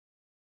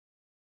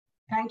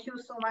 Thank you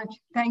so much.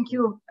 Thank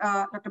you,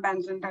 Dr.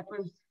 Banzan. That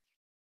was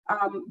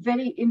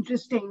very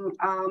interesting.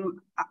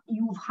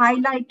 You've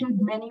highlighted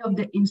many of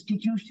the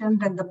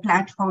institutions and the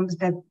platforms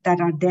that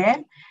are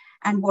there.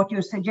 And what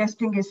you're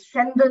suggesting is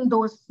strengthen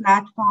those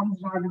platforms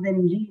rather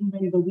than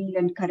reinvent the wheel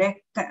and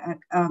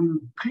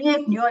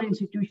create newer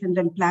institutions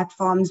and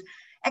platforms,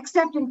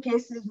 except in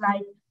cases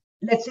like,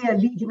 let's say, a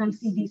regional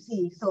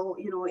CDC. So,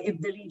 if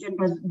the region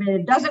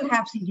doesn't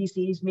have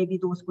CDCs, maybe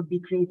those could be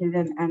created,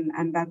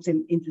 and that's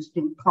an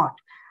interesting thought.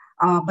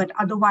 But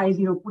otherwise,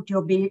 put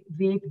your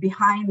weight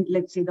behind,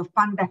 let's say, the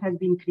fund that has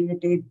been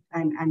created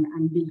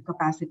and build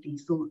capacity.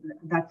 So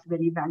that's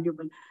very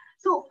valuable.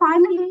 So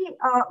finally,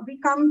 we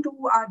come to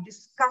our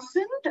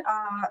discussant,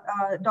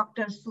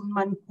 Dr.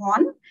 Sunman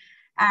Kwan.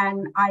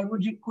 And I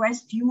would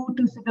request you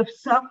to sort of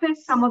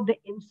surface some of the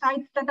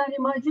insights that are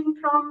emerging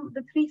from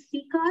the three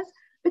speakers,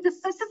 with a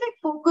specific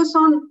focus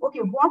on, okay,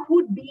 what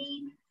would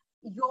be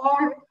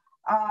your,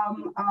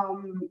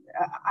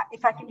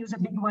 if I can use a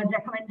big word,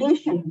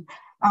 recommendation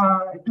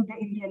to the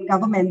Indian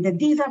government, that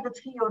these are the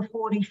 3 or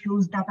 4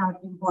 issues that are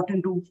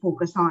important to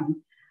focus on.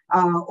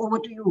 Over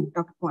to you,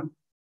 Dr. Kwan.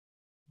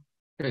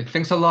 Okay,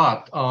 thanks a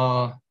lot.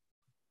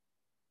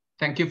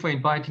 Thank you for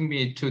inviting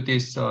me to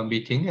this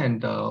meeting,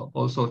 and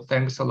also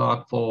thanks a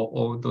lot for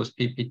all those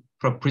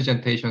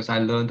presentations. I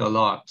learned a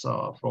lot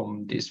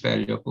from these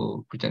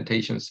valuable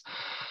presentations.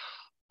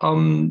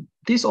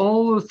 These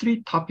all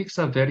 3 topics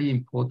are very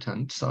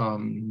important,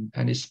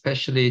 and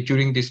especially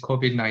during this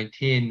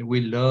COVID-19,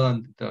 we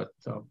learned that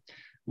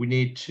we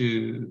need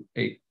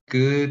a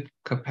good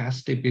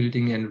capacity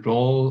building and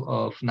role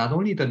of not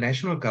only the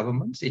national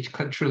governments, each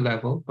country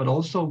level, but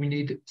also we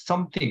need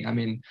something,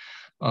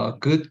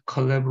 good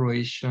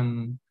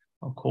collaboration,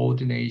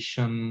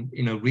 coordination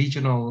in a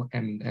regional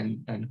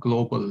and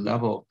global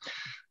level.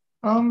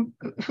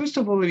 First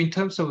of all, in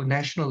terms of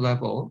national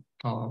level,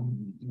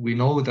 we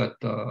know that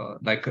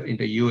like in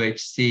the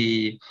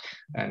UHC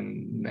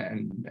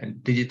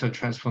and digital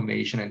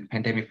transformation and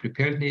pandemic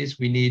preparedness,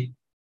 we need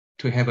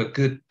to have a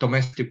good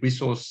domestic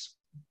resource,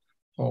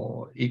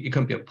 or it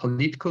can be a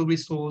political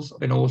resource,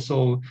 and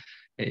also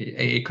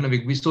a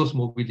economic resource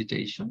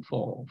mobilization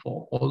for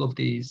all of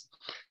these.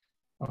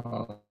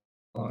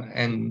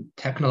 And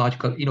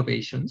technological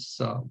innovations,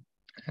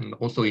 and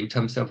also in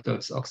terms of the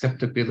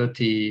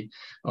acceptability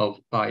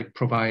by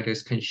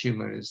providers,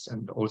 consumers,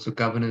 and also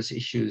governance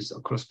issues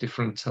across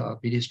different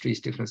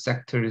ministries, different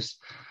sectors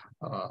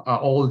are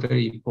all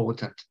very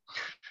important.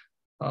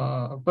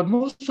 But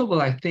most of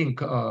all, I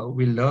think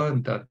we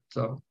learned that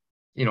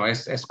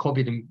as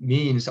COVID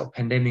means, or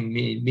pandemic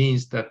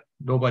means that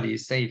nobody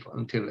is safe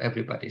until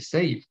everybody is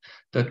safe,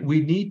 that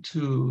we need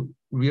to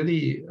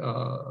really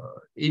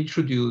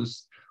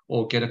introduce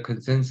or get a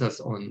consensus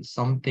on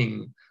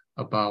something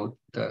about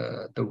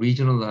the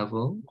regional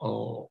level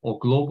or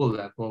global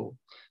level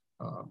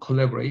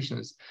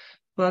collaborations.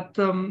 But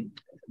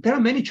there are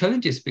many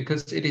challenges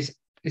because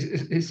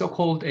it's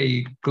so-called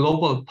a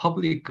global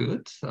public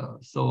good.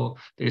 So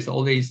there's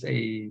always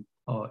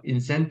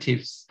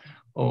incentives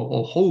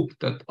or hope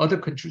that other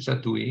countries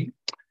are doing,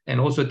 and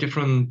also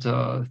different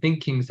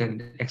thinkings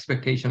and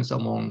expectations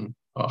among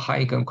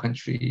high-income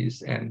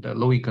countries and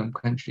low-income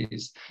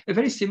countries. A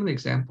very similar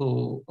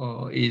example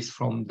is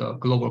from the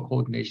global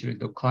coordination in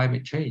the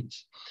climate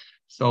change.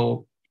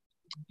 So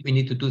we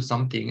need to do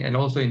something, and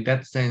also in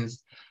that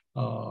sense,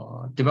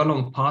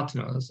 development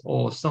partners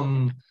or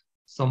some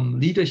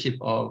leadership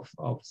of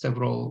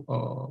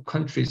several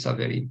countries are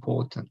very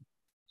important.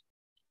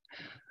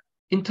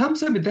 In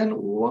terms of it, then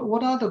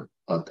what are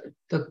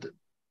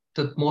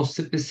the most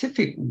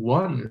specific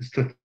ones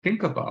to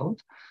think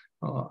about?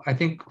 I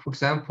think, for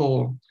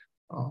example,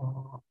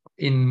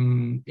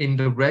 in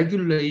the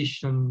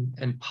regulation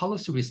and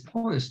policy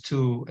response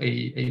to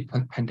a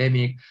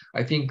pandemic,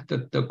 I think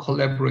that the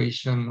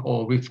collaboration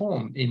or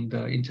reform in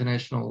the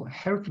international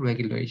health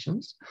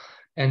regulations,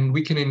 and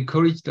we can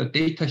encourage the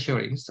data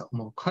sharing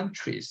among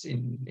countries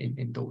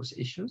in those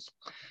issues.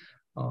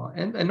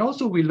 And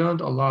also we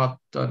learned a lot,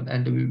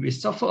 and we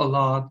suffer a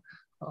lot,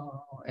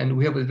 and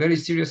we have a very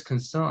serious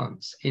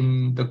concerns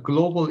in the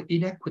global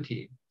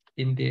inequity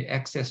in the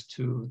access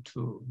to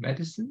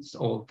medicines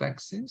or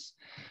vaccines.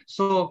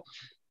 So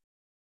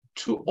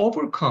to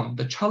overcome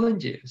the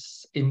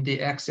challenges in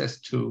the access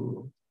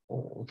to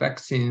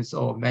vaccines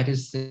or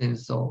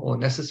medicines or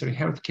necessary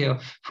healthcare,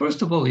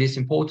 first of all, it's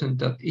important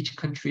that each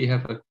country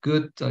have a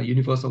good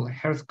universal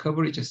health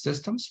coverage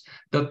systems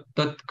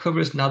that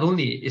covers not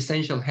only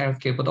essential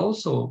healthcare, but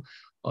also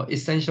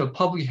essential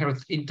public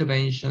health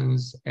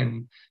interventions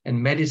and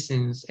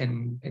medicines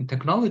and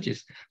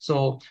technologies.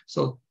 So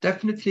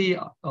definitely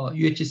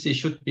UHC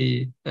should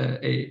be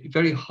a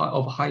very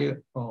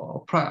higher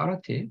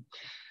priority.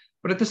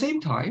 But at the same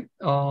time,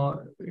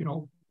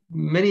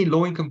 many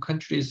low-income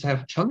countries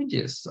have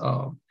challenges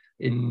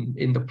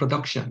in the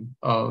production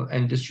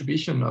and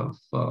distribution of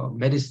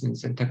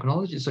medicines and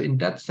technology. So in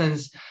that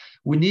sense,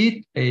 we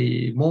need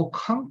a more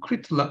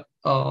concrete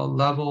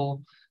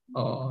level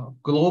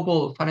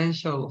global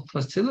financial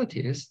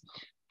facilities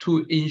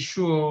to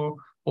ensure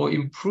or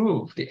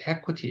improve the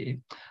equity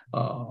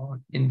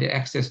in the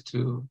access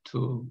to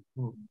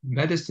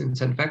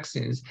medicines and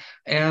vaccines.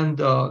 And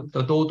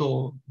the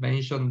Dodo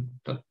mentioned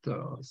that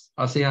the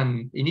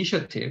ASEAN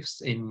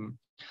initiatives in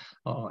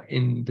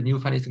the new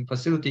financing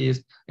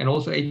facilities, and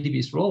also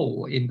ADB's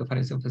role in the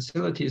financing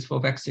facilities for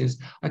vaccines.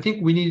 I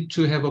think we need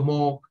to have a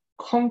more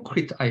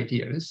concrete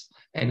ideas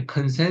and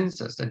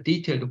consensus and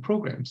detailed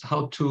programs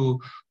how to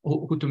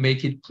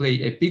make it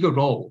play a bigger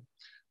role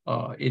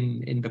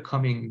in the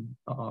coming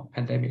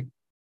pandemic.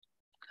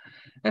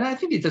 And I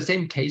think it's the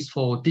same case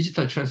for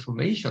digital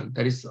transformation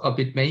that is a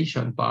bit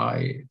mentioned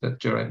by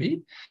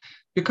Jeremy,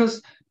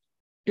 because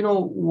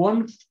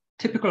one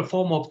typical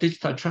form of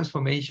digital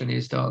transformation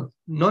is the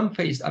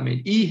non-face,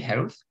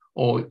 e-health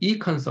or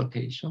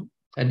e-consultation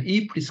and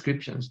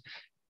e-prescriptions.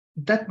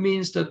 That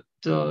means that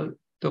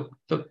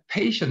the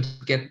patients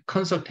get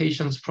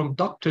consultations from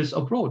doctors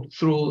abroad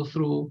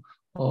through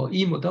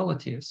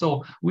e-modality.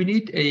 So we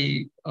need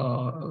a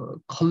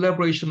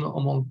collaboration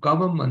among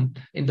government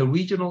in the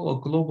regional or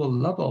global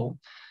level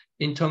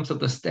in terms of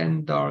the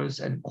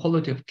standards and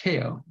quality of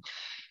care.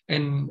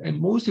 And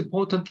most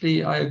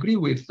importantly, I agree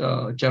with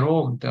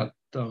Jerome that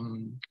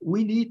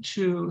we need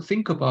to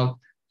think about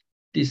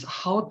this,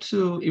 how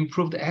to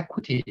improve the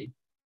equity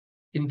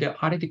in the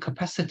R&D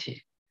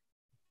capacity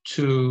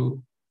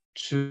to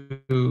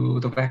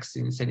the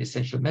vaccines and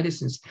essential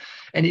medicines.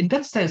 And in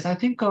that sense, I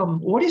think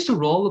what is the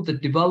role of the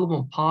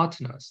development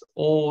partners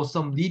or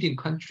some leading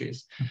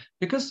countries?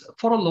 Because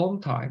for a long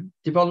time,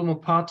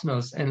 development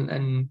partners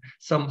and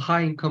some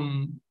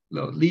high-income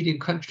leading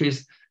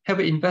countries have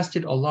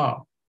invested a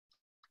lot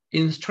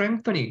in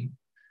strengthening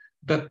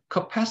the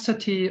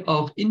capacity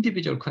of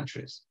individual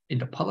countries in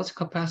the policy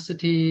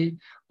capacity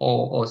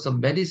or some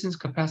medicines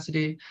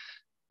capacity.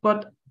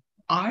 But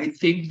I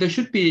think there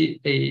should be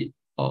a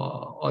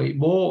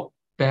more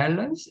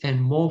balance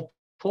and more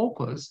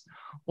focus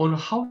on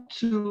how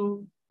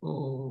to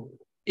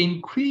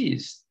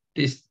increase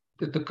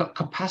the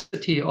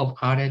capacity of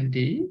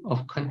R&D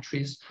of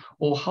countries,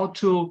 or how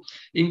to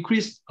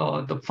increase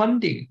the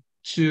funding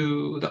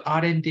to the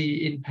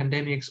R&D in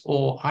pandemics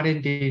or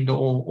R&D in the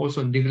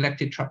also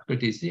neglected tropical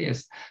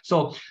disease.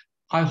 So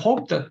I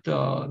hope that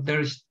there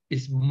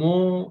is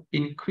more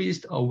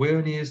increased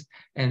awareness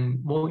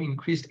and more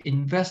increased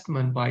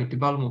investment by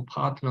development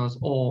partners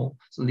or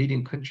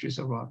leading countries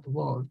around the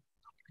world.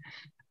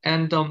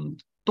 And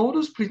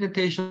Dodo's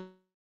presentation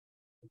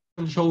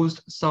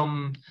shows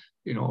some,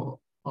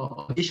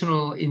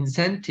 additional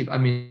incentive.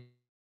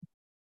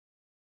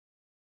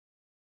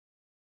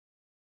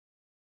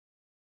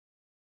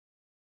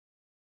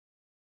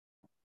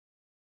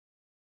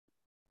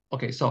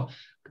 Okay, so,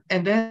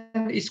 and then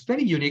it's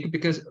very unique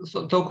because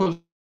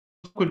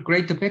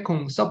Greater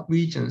Mekong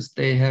sub-regions,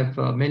 they have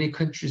many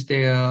countries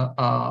there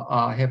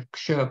have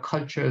shared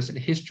cultures and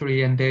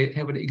history, and they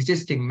have an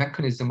existing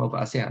mechanism of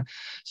ASEAN.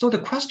 So the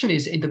question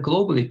is, in the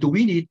globally, do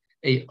we need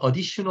a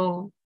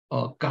additional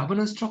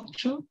governance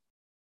structure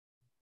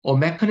or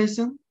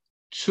mechanism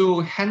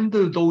to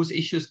handle those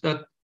issues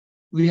that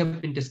we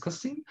have been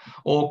discussing,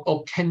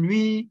 or can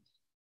we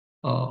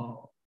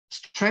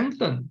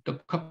strengthen the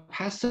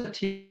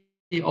capacity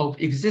of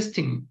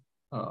existing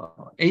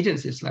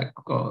agencies like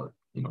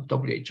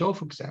WHO,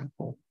 for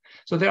example?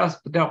 So there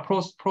are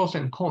pros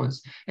and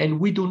cons, and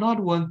we do not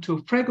want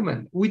to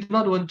fragment. We do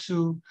not want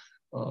to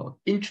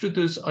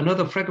introduce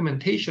another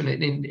fragmentation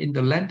in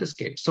the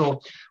landscape.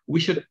 So we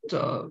should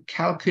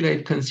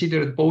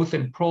consider both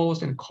in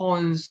pros and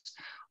cons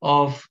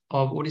of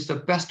what is the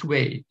best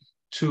way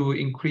to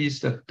increase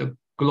the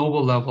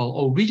global level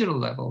or regional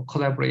level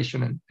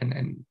collaboration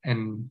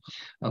and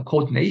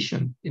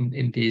coordination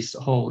in these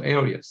whole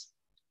areas.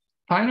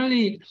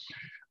 Finally,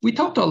 we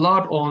talked a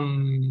lot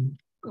on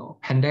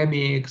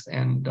pandemics,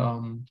 and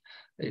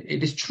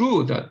it is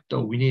true that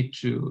we need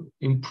to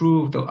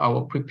improve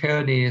our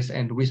preparedness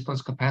and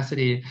response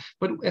capacity.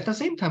 But at the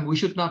same time, we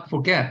should not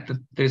forget that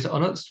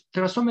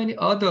there are so many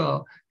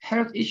other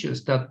health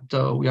issues that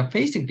we are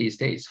facing these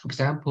days. For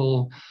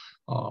example,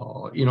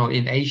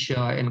 in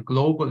Asia and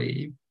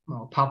globally,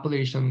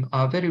 population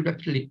are very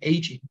rapidly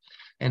aging.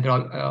 And there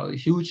are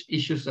huge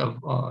issues of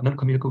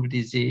non-communicable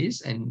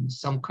disease, and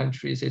some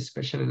countries,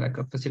 especially like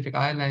Pacific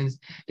Islands,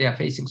 they are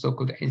facing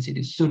so-called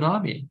NCD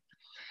tsunami.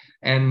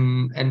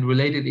 And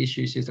related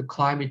issues is the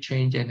climate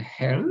change and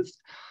health.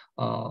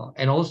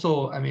 And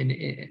also, I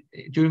mean,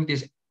 during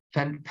this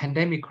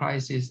pandemic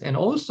crisis, and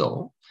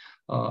also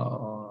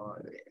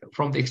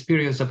from the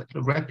experience of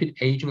the rapid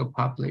aging of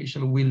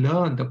population, we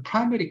learned the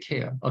primary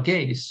care,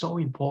 again, is so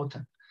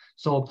important.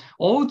 So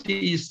all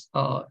these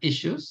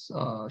issues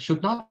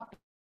should not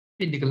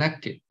be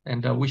neglected,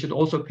 and we should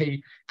also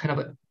pay kind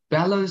of a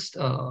balanced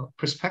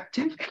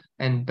perspective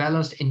and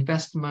balanced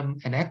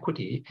investment and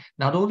equity,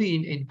 not only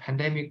in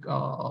pandemic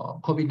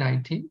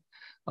COVID-19,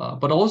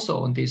 but also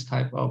on this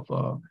type of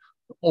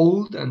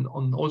old and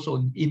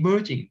also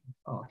emerging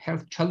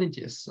health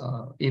challenges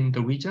in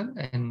the region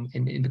and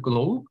in the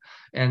globe,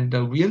 and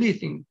really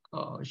think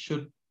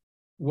should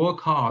work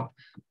hard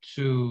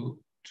to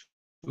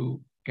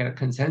get a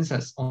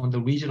consensus on the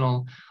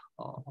regional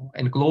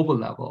and global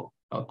level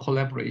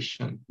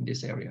collaboration in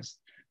these areas.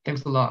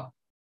 Thanks a lot.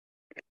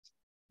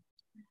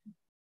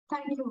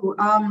 Thank you.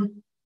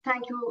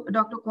 Thank you,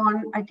 Dr.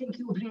 Kwon. I think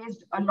you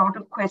raised a lot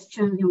of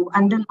questions. You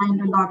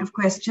underlined a lot of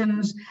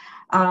questions.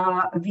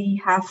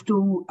 We have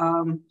to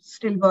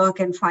still work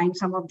and find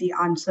some of the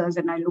answers,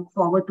 and I look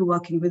forward to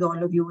working with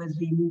all of you as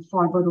we move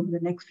forward over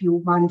the next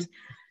few months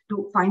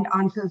to find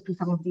answers to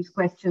some of these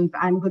questions.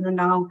 I'm going to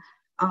now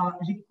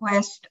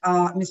request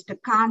Mr.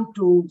 Khan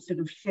to sort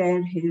of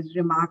share his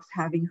remarks,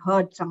 having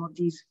heard some of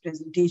these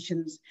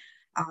presentations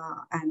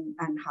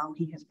and how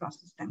he has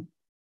processed them.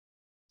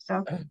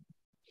 So.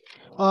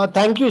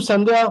 Thank you,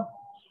 Sandhya.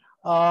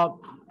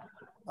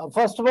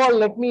 First of all,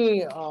 let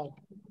me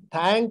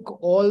thank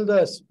all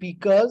the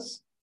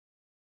speakers.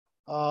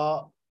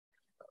 I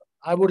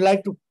would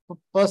like to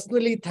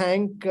personally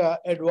thank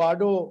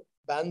Eduardo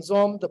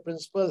Banzom, the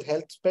Principal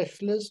Health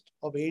Specialist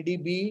of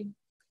ADB.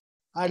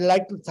 I'd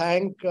like to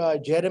thank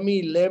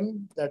Jeremy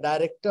Lim, the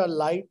Director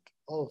Light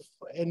of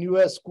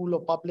NUS School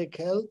of Public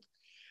Health.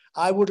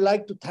 I would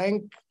like to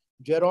thank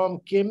Jerome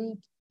Kim,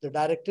 the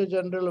Director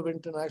General of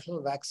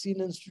International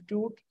Vaccine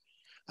Institute.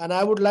 And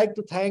I would like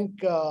to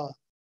thank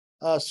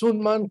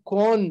Sunman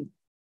Kwon,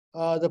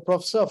 the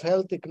Professor of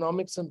Health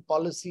Economics and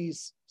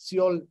Policies,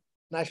 Seoul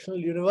National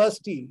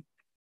University,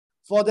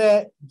 for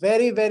their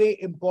very,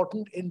 very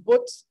important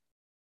inputs.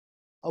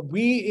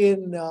 We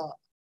in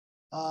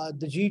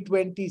the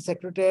G20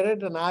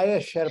 Secretariat and I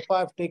as Sherpa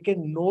have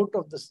taken note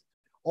of this,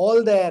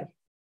 all their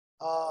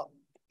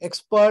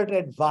expert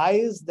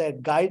advice, their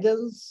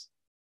guidance,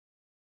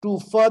 to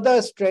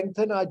further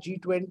strengthen our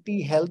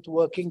G20 Health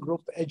Working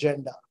Group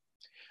agenda.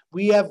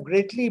 We have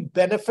greatly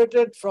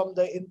benefited from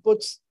the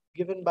inputs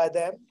given by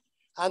them,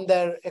 and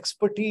their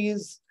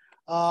expertise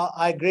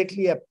I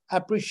greatly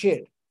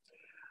appreciate.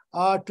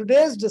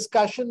 Today's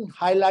discussion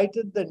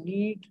highlighted the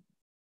need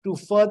to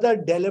further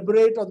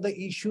deliberate on the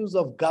issues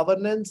of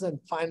governance and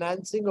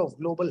financing of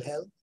global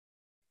health,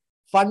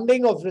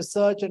 funding of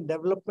research and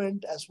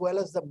development, as well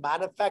as the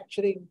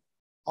manufacturing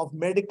of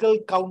medical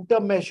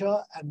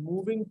countermeasure and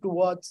moving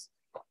towards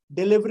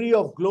delivery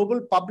of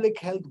global public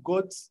health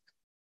goods,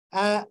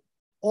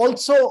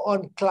 also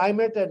on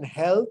climate and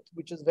health,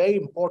 which is very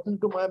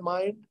important to my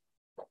mind,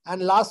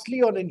 and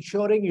lastly on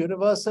ensuring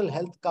universal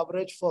health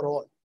coverage for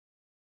all.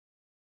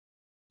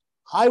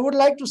 I would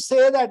like to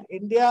say that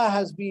India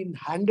has been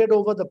handed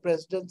over the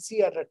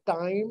presidency at a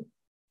time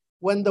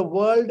when the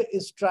world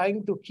is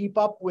trying to keep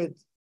up with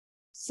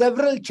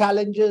several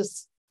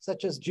challenges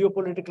such as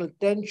geopolitical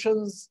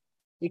tensions,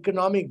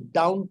 economic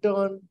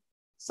downturn,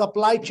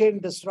 supply chain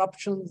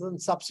disruptions and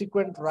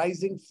subsequent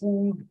rising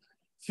food,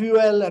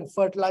 fuel, and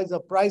fertilizer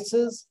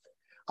prices,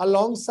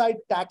 alongside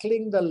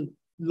tackling the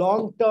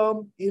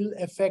long-term ill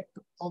effect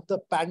of the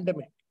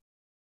pandemic.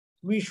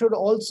 We should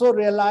also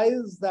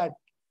realize that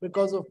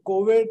because of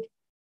COVID,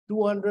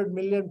 200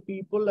 million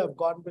people have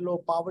gone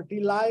below poverty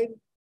line,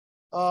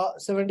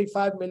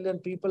 75 million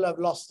people have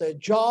lost their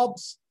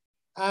jobs,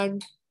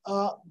 and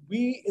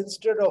we,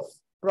 instead of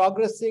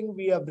progressing,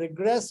 we have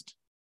regressed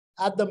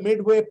at the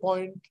midway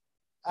point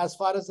as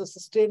far as the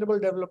Sustainable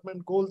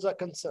Development Goals are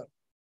concerned.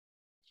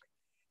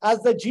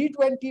 As the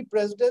G20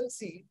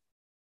 presidency,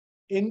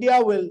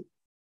 India will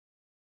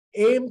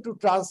aim to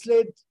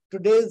translate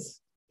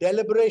today's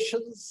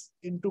deliberations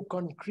into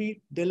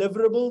concrete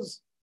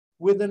deliverables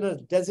within a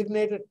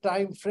designated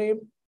time frame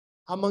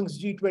amongst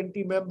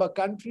G20 member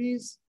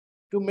countries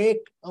to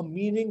make a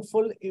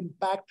meaningful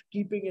impact,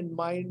 keeping in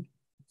mind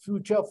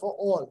future for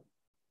all.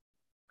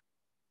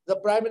 The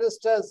Prime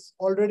Minister has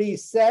already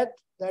said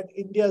that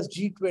India's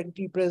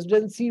G20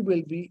 presidency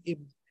will be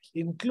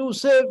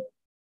inclusive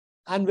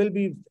and will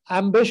be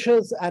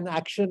ambitious and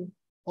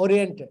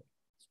action-oriented.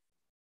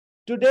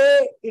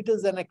 Today, it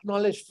is an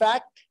acknowledged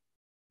fact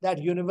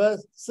that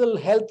universal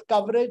health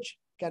coverage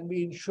can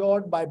be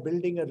ensured by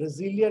building a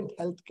resilient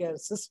healthcare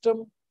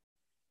system,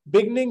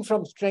 beginning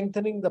from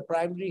strengthening the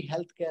primary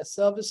healthcare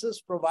services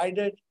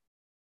provided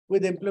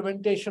with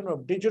implementation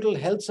of digital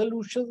health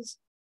solutions.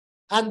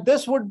 And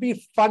this would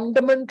be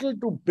fundamental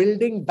to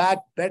building back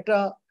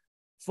better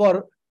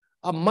for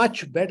a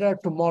much better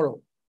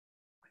tomorrow.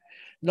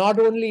 Not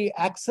only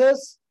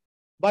access,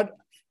 but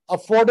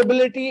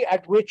affordability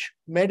at which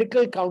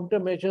medical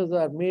countermeasures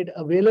are made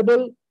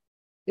available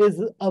is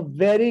a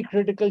very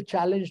critical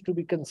challenge to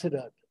be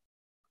considered.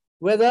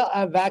 Whether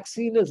a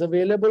vaccine is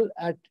available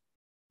at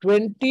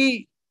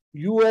 $20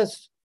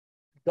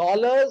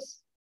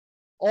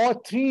 or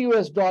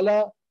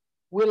 $3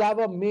 will have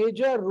a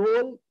major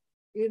role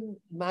in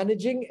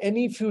managing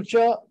any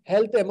future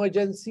health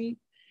emergency,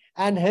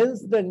 and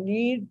hence the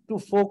need to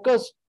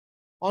focus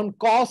on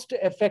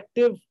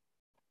cost-effective,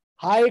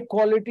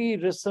 high-quality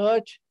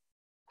research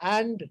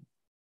and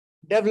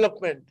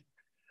development.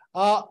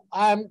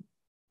 I'm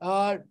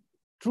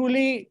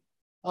truly,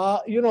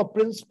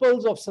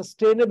 principles of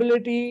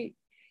sustainability,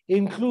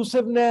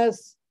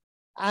 inclusiveness,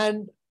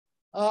 and,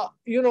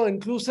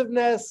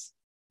 inclusiveness,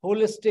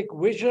 holistic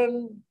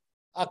vision,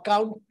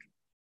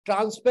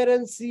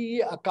 transparency,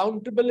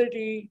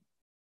 accountability,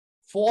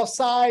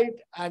 foresight,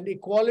 and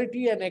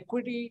equality and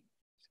equity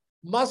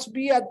must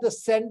be at the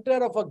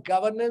center of a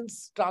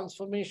governance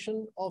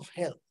transformation of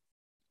health.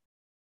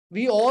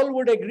 We all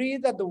would agree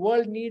that the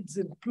world needs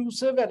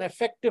inclusive and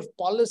effective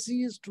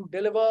policies to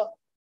deliver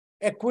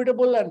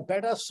equitable and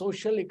better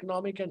social,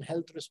 economic, and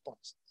health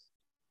responses.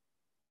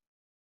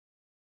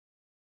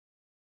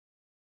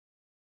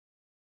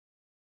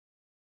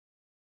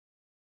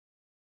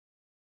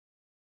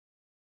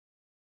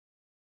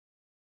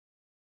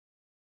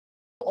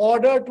 In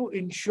order to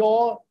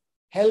ensure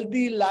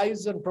healthy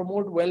lives and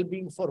promote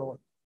well-being for all.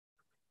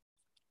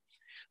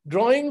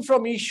 Drawing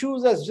from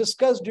issues as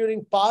discussed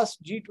during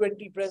past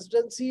G20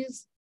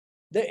 presidencies,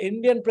 the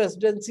Indian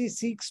presidency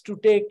seeks to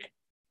take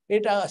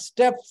it a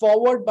step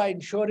forward by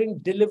ensuring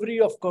delivery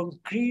of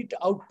concrete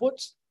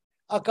outputs,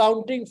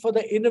 accounting for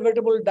the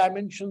inevitable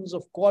dimensions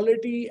of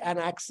quality and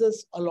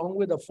access, along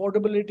with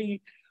affordability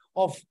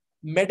of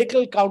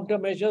medical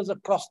countermeasures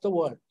across the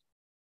world.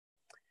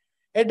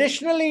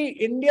 Additionally,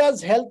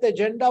 India's health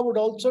agenda would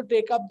also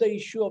take up the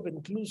issue of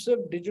inclusive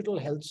digital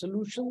health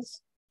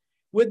solutions,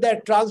 with their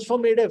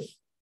transformative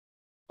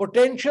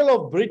potential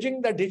of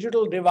bridging the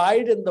digital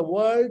divide in the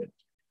world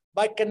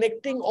by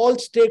connecting all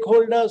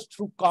stakeholders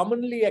through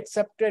commonly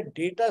accepted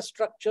data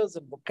structures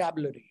and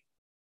vocabulary.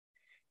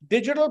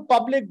 Digital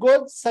public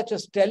goods such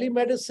as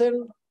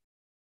telemedicine,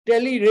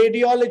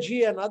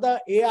 teleradiology, and other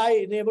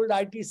AI-enabled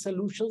IT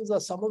solutions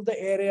are some of the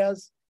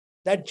areas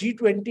that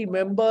G20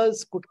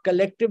 members could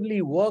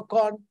collectively work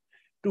on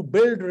to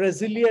build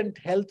resilient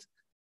health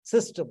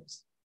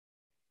systems.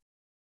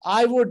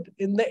 I would,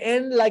 in the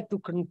end, like to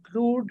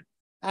conclude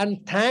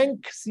and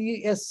thank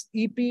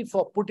CSEP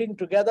for putting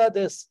together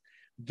this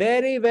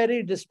very,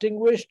 very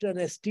distinguished and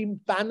esteemed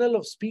panel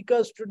of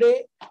speakers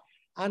today.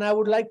 And I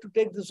would like to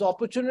take this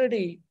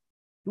opportunity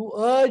to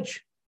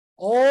urge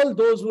all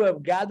those who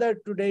have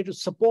gathered today to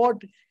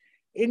support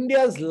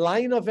India's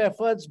line of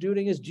efforts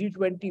during its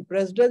G20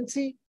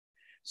 presidency,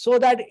 so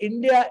that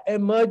India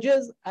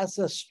emerges as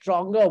a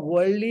stronger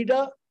world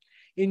leader,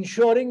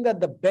 ensuring that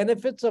the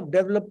benefits of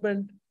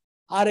development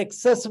are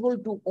accessible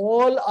to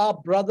all our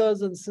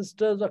brothers and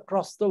sisters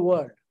across the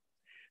world.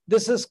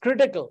 This is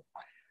critical,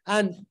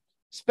 and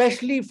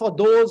especially for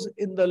those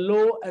in the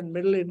low and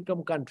middle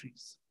income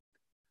countries.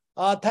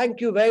 Thank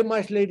you very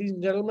much, ladies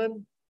and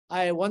gentlemen.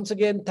 I once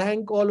again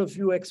thank all of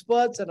you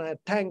experts, and I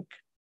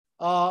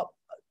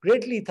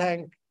greatly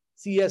thank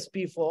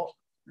CSP for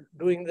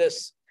doing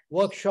this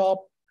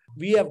workshop.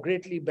 We have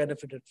greatly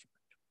benefited from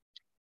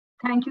it.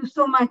 Thank you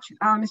so much,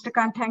 Mr.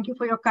 Kant. Thank you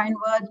for your kind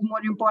words.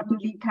 More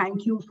importantly,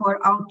 thank you for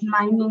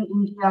outlining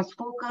India's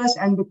focus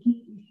and the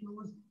key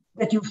issues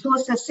that you've so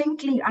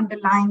succinctly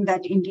underlined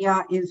that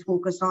India is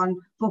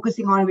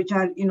focusing on, which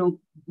are,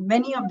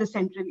 many of the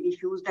central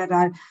issues that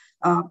are,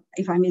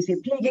 if I may say,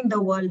 plaguing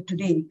the world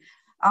today.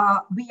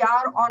 We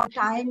are on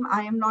time.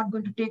 I am not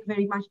going to take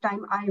very much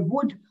time. I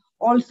would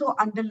also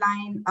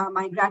underline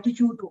my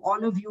gratitude to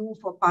all of you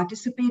for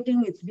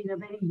participating. It's been a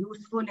very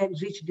useful and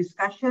rich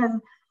discussion.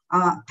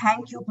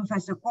 Thank you,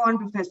 Professor Korn,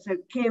 Professor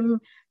Kim,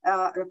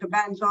 Dr.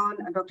 Banzon,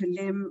 Dr.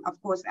 Lim,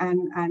 of course,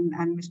 and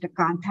Mr.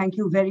 Kant. Thank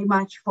you very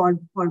much for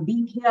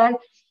being here.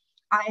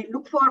 I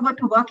look forward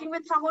to working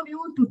with some of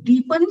you to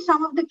deepen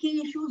some of the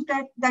key issues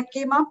that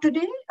came up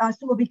today,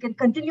 so we can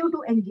continue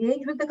to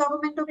engage with the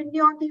Government of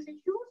India on these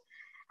issues.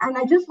 And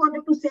I just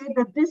wanted to say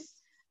that this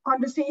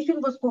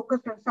conversation was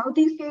focused on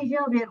Southeast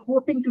Asia. We are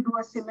hoping to do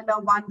a similar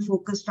one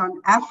focused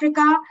on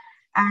Africa,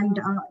 and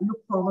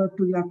look forward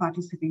to your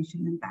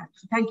participation in that.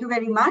 So thank you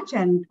very much.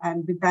 And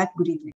with that, good evening.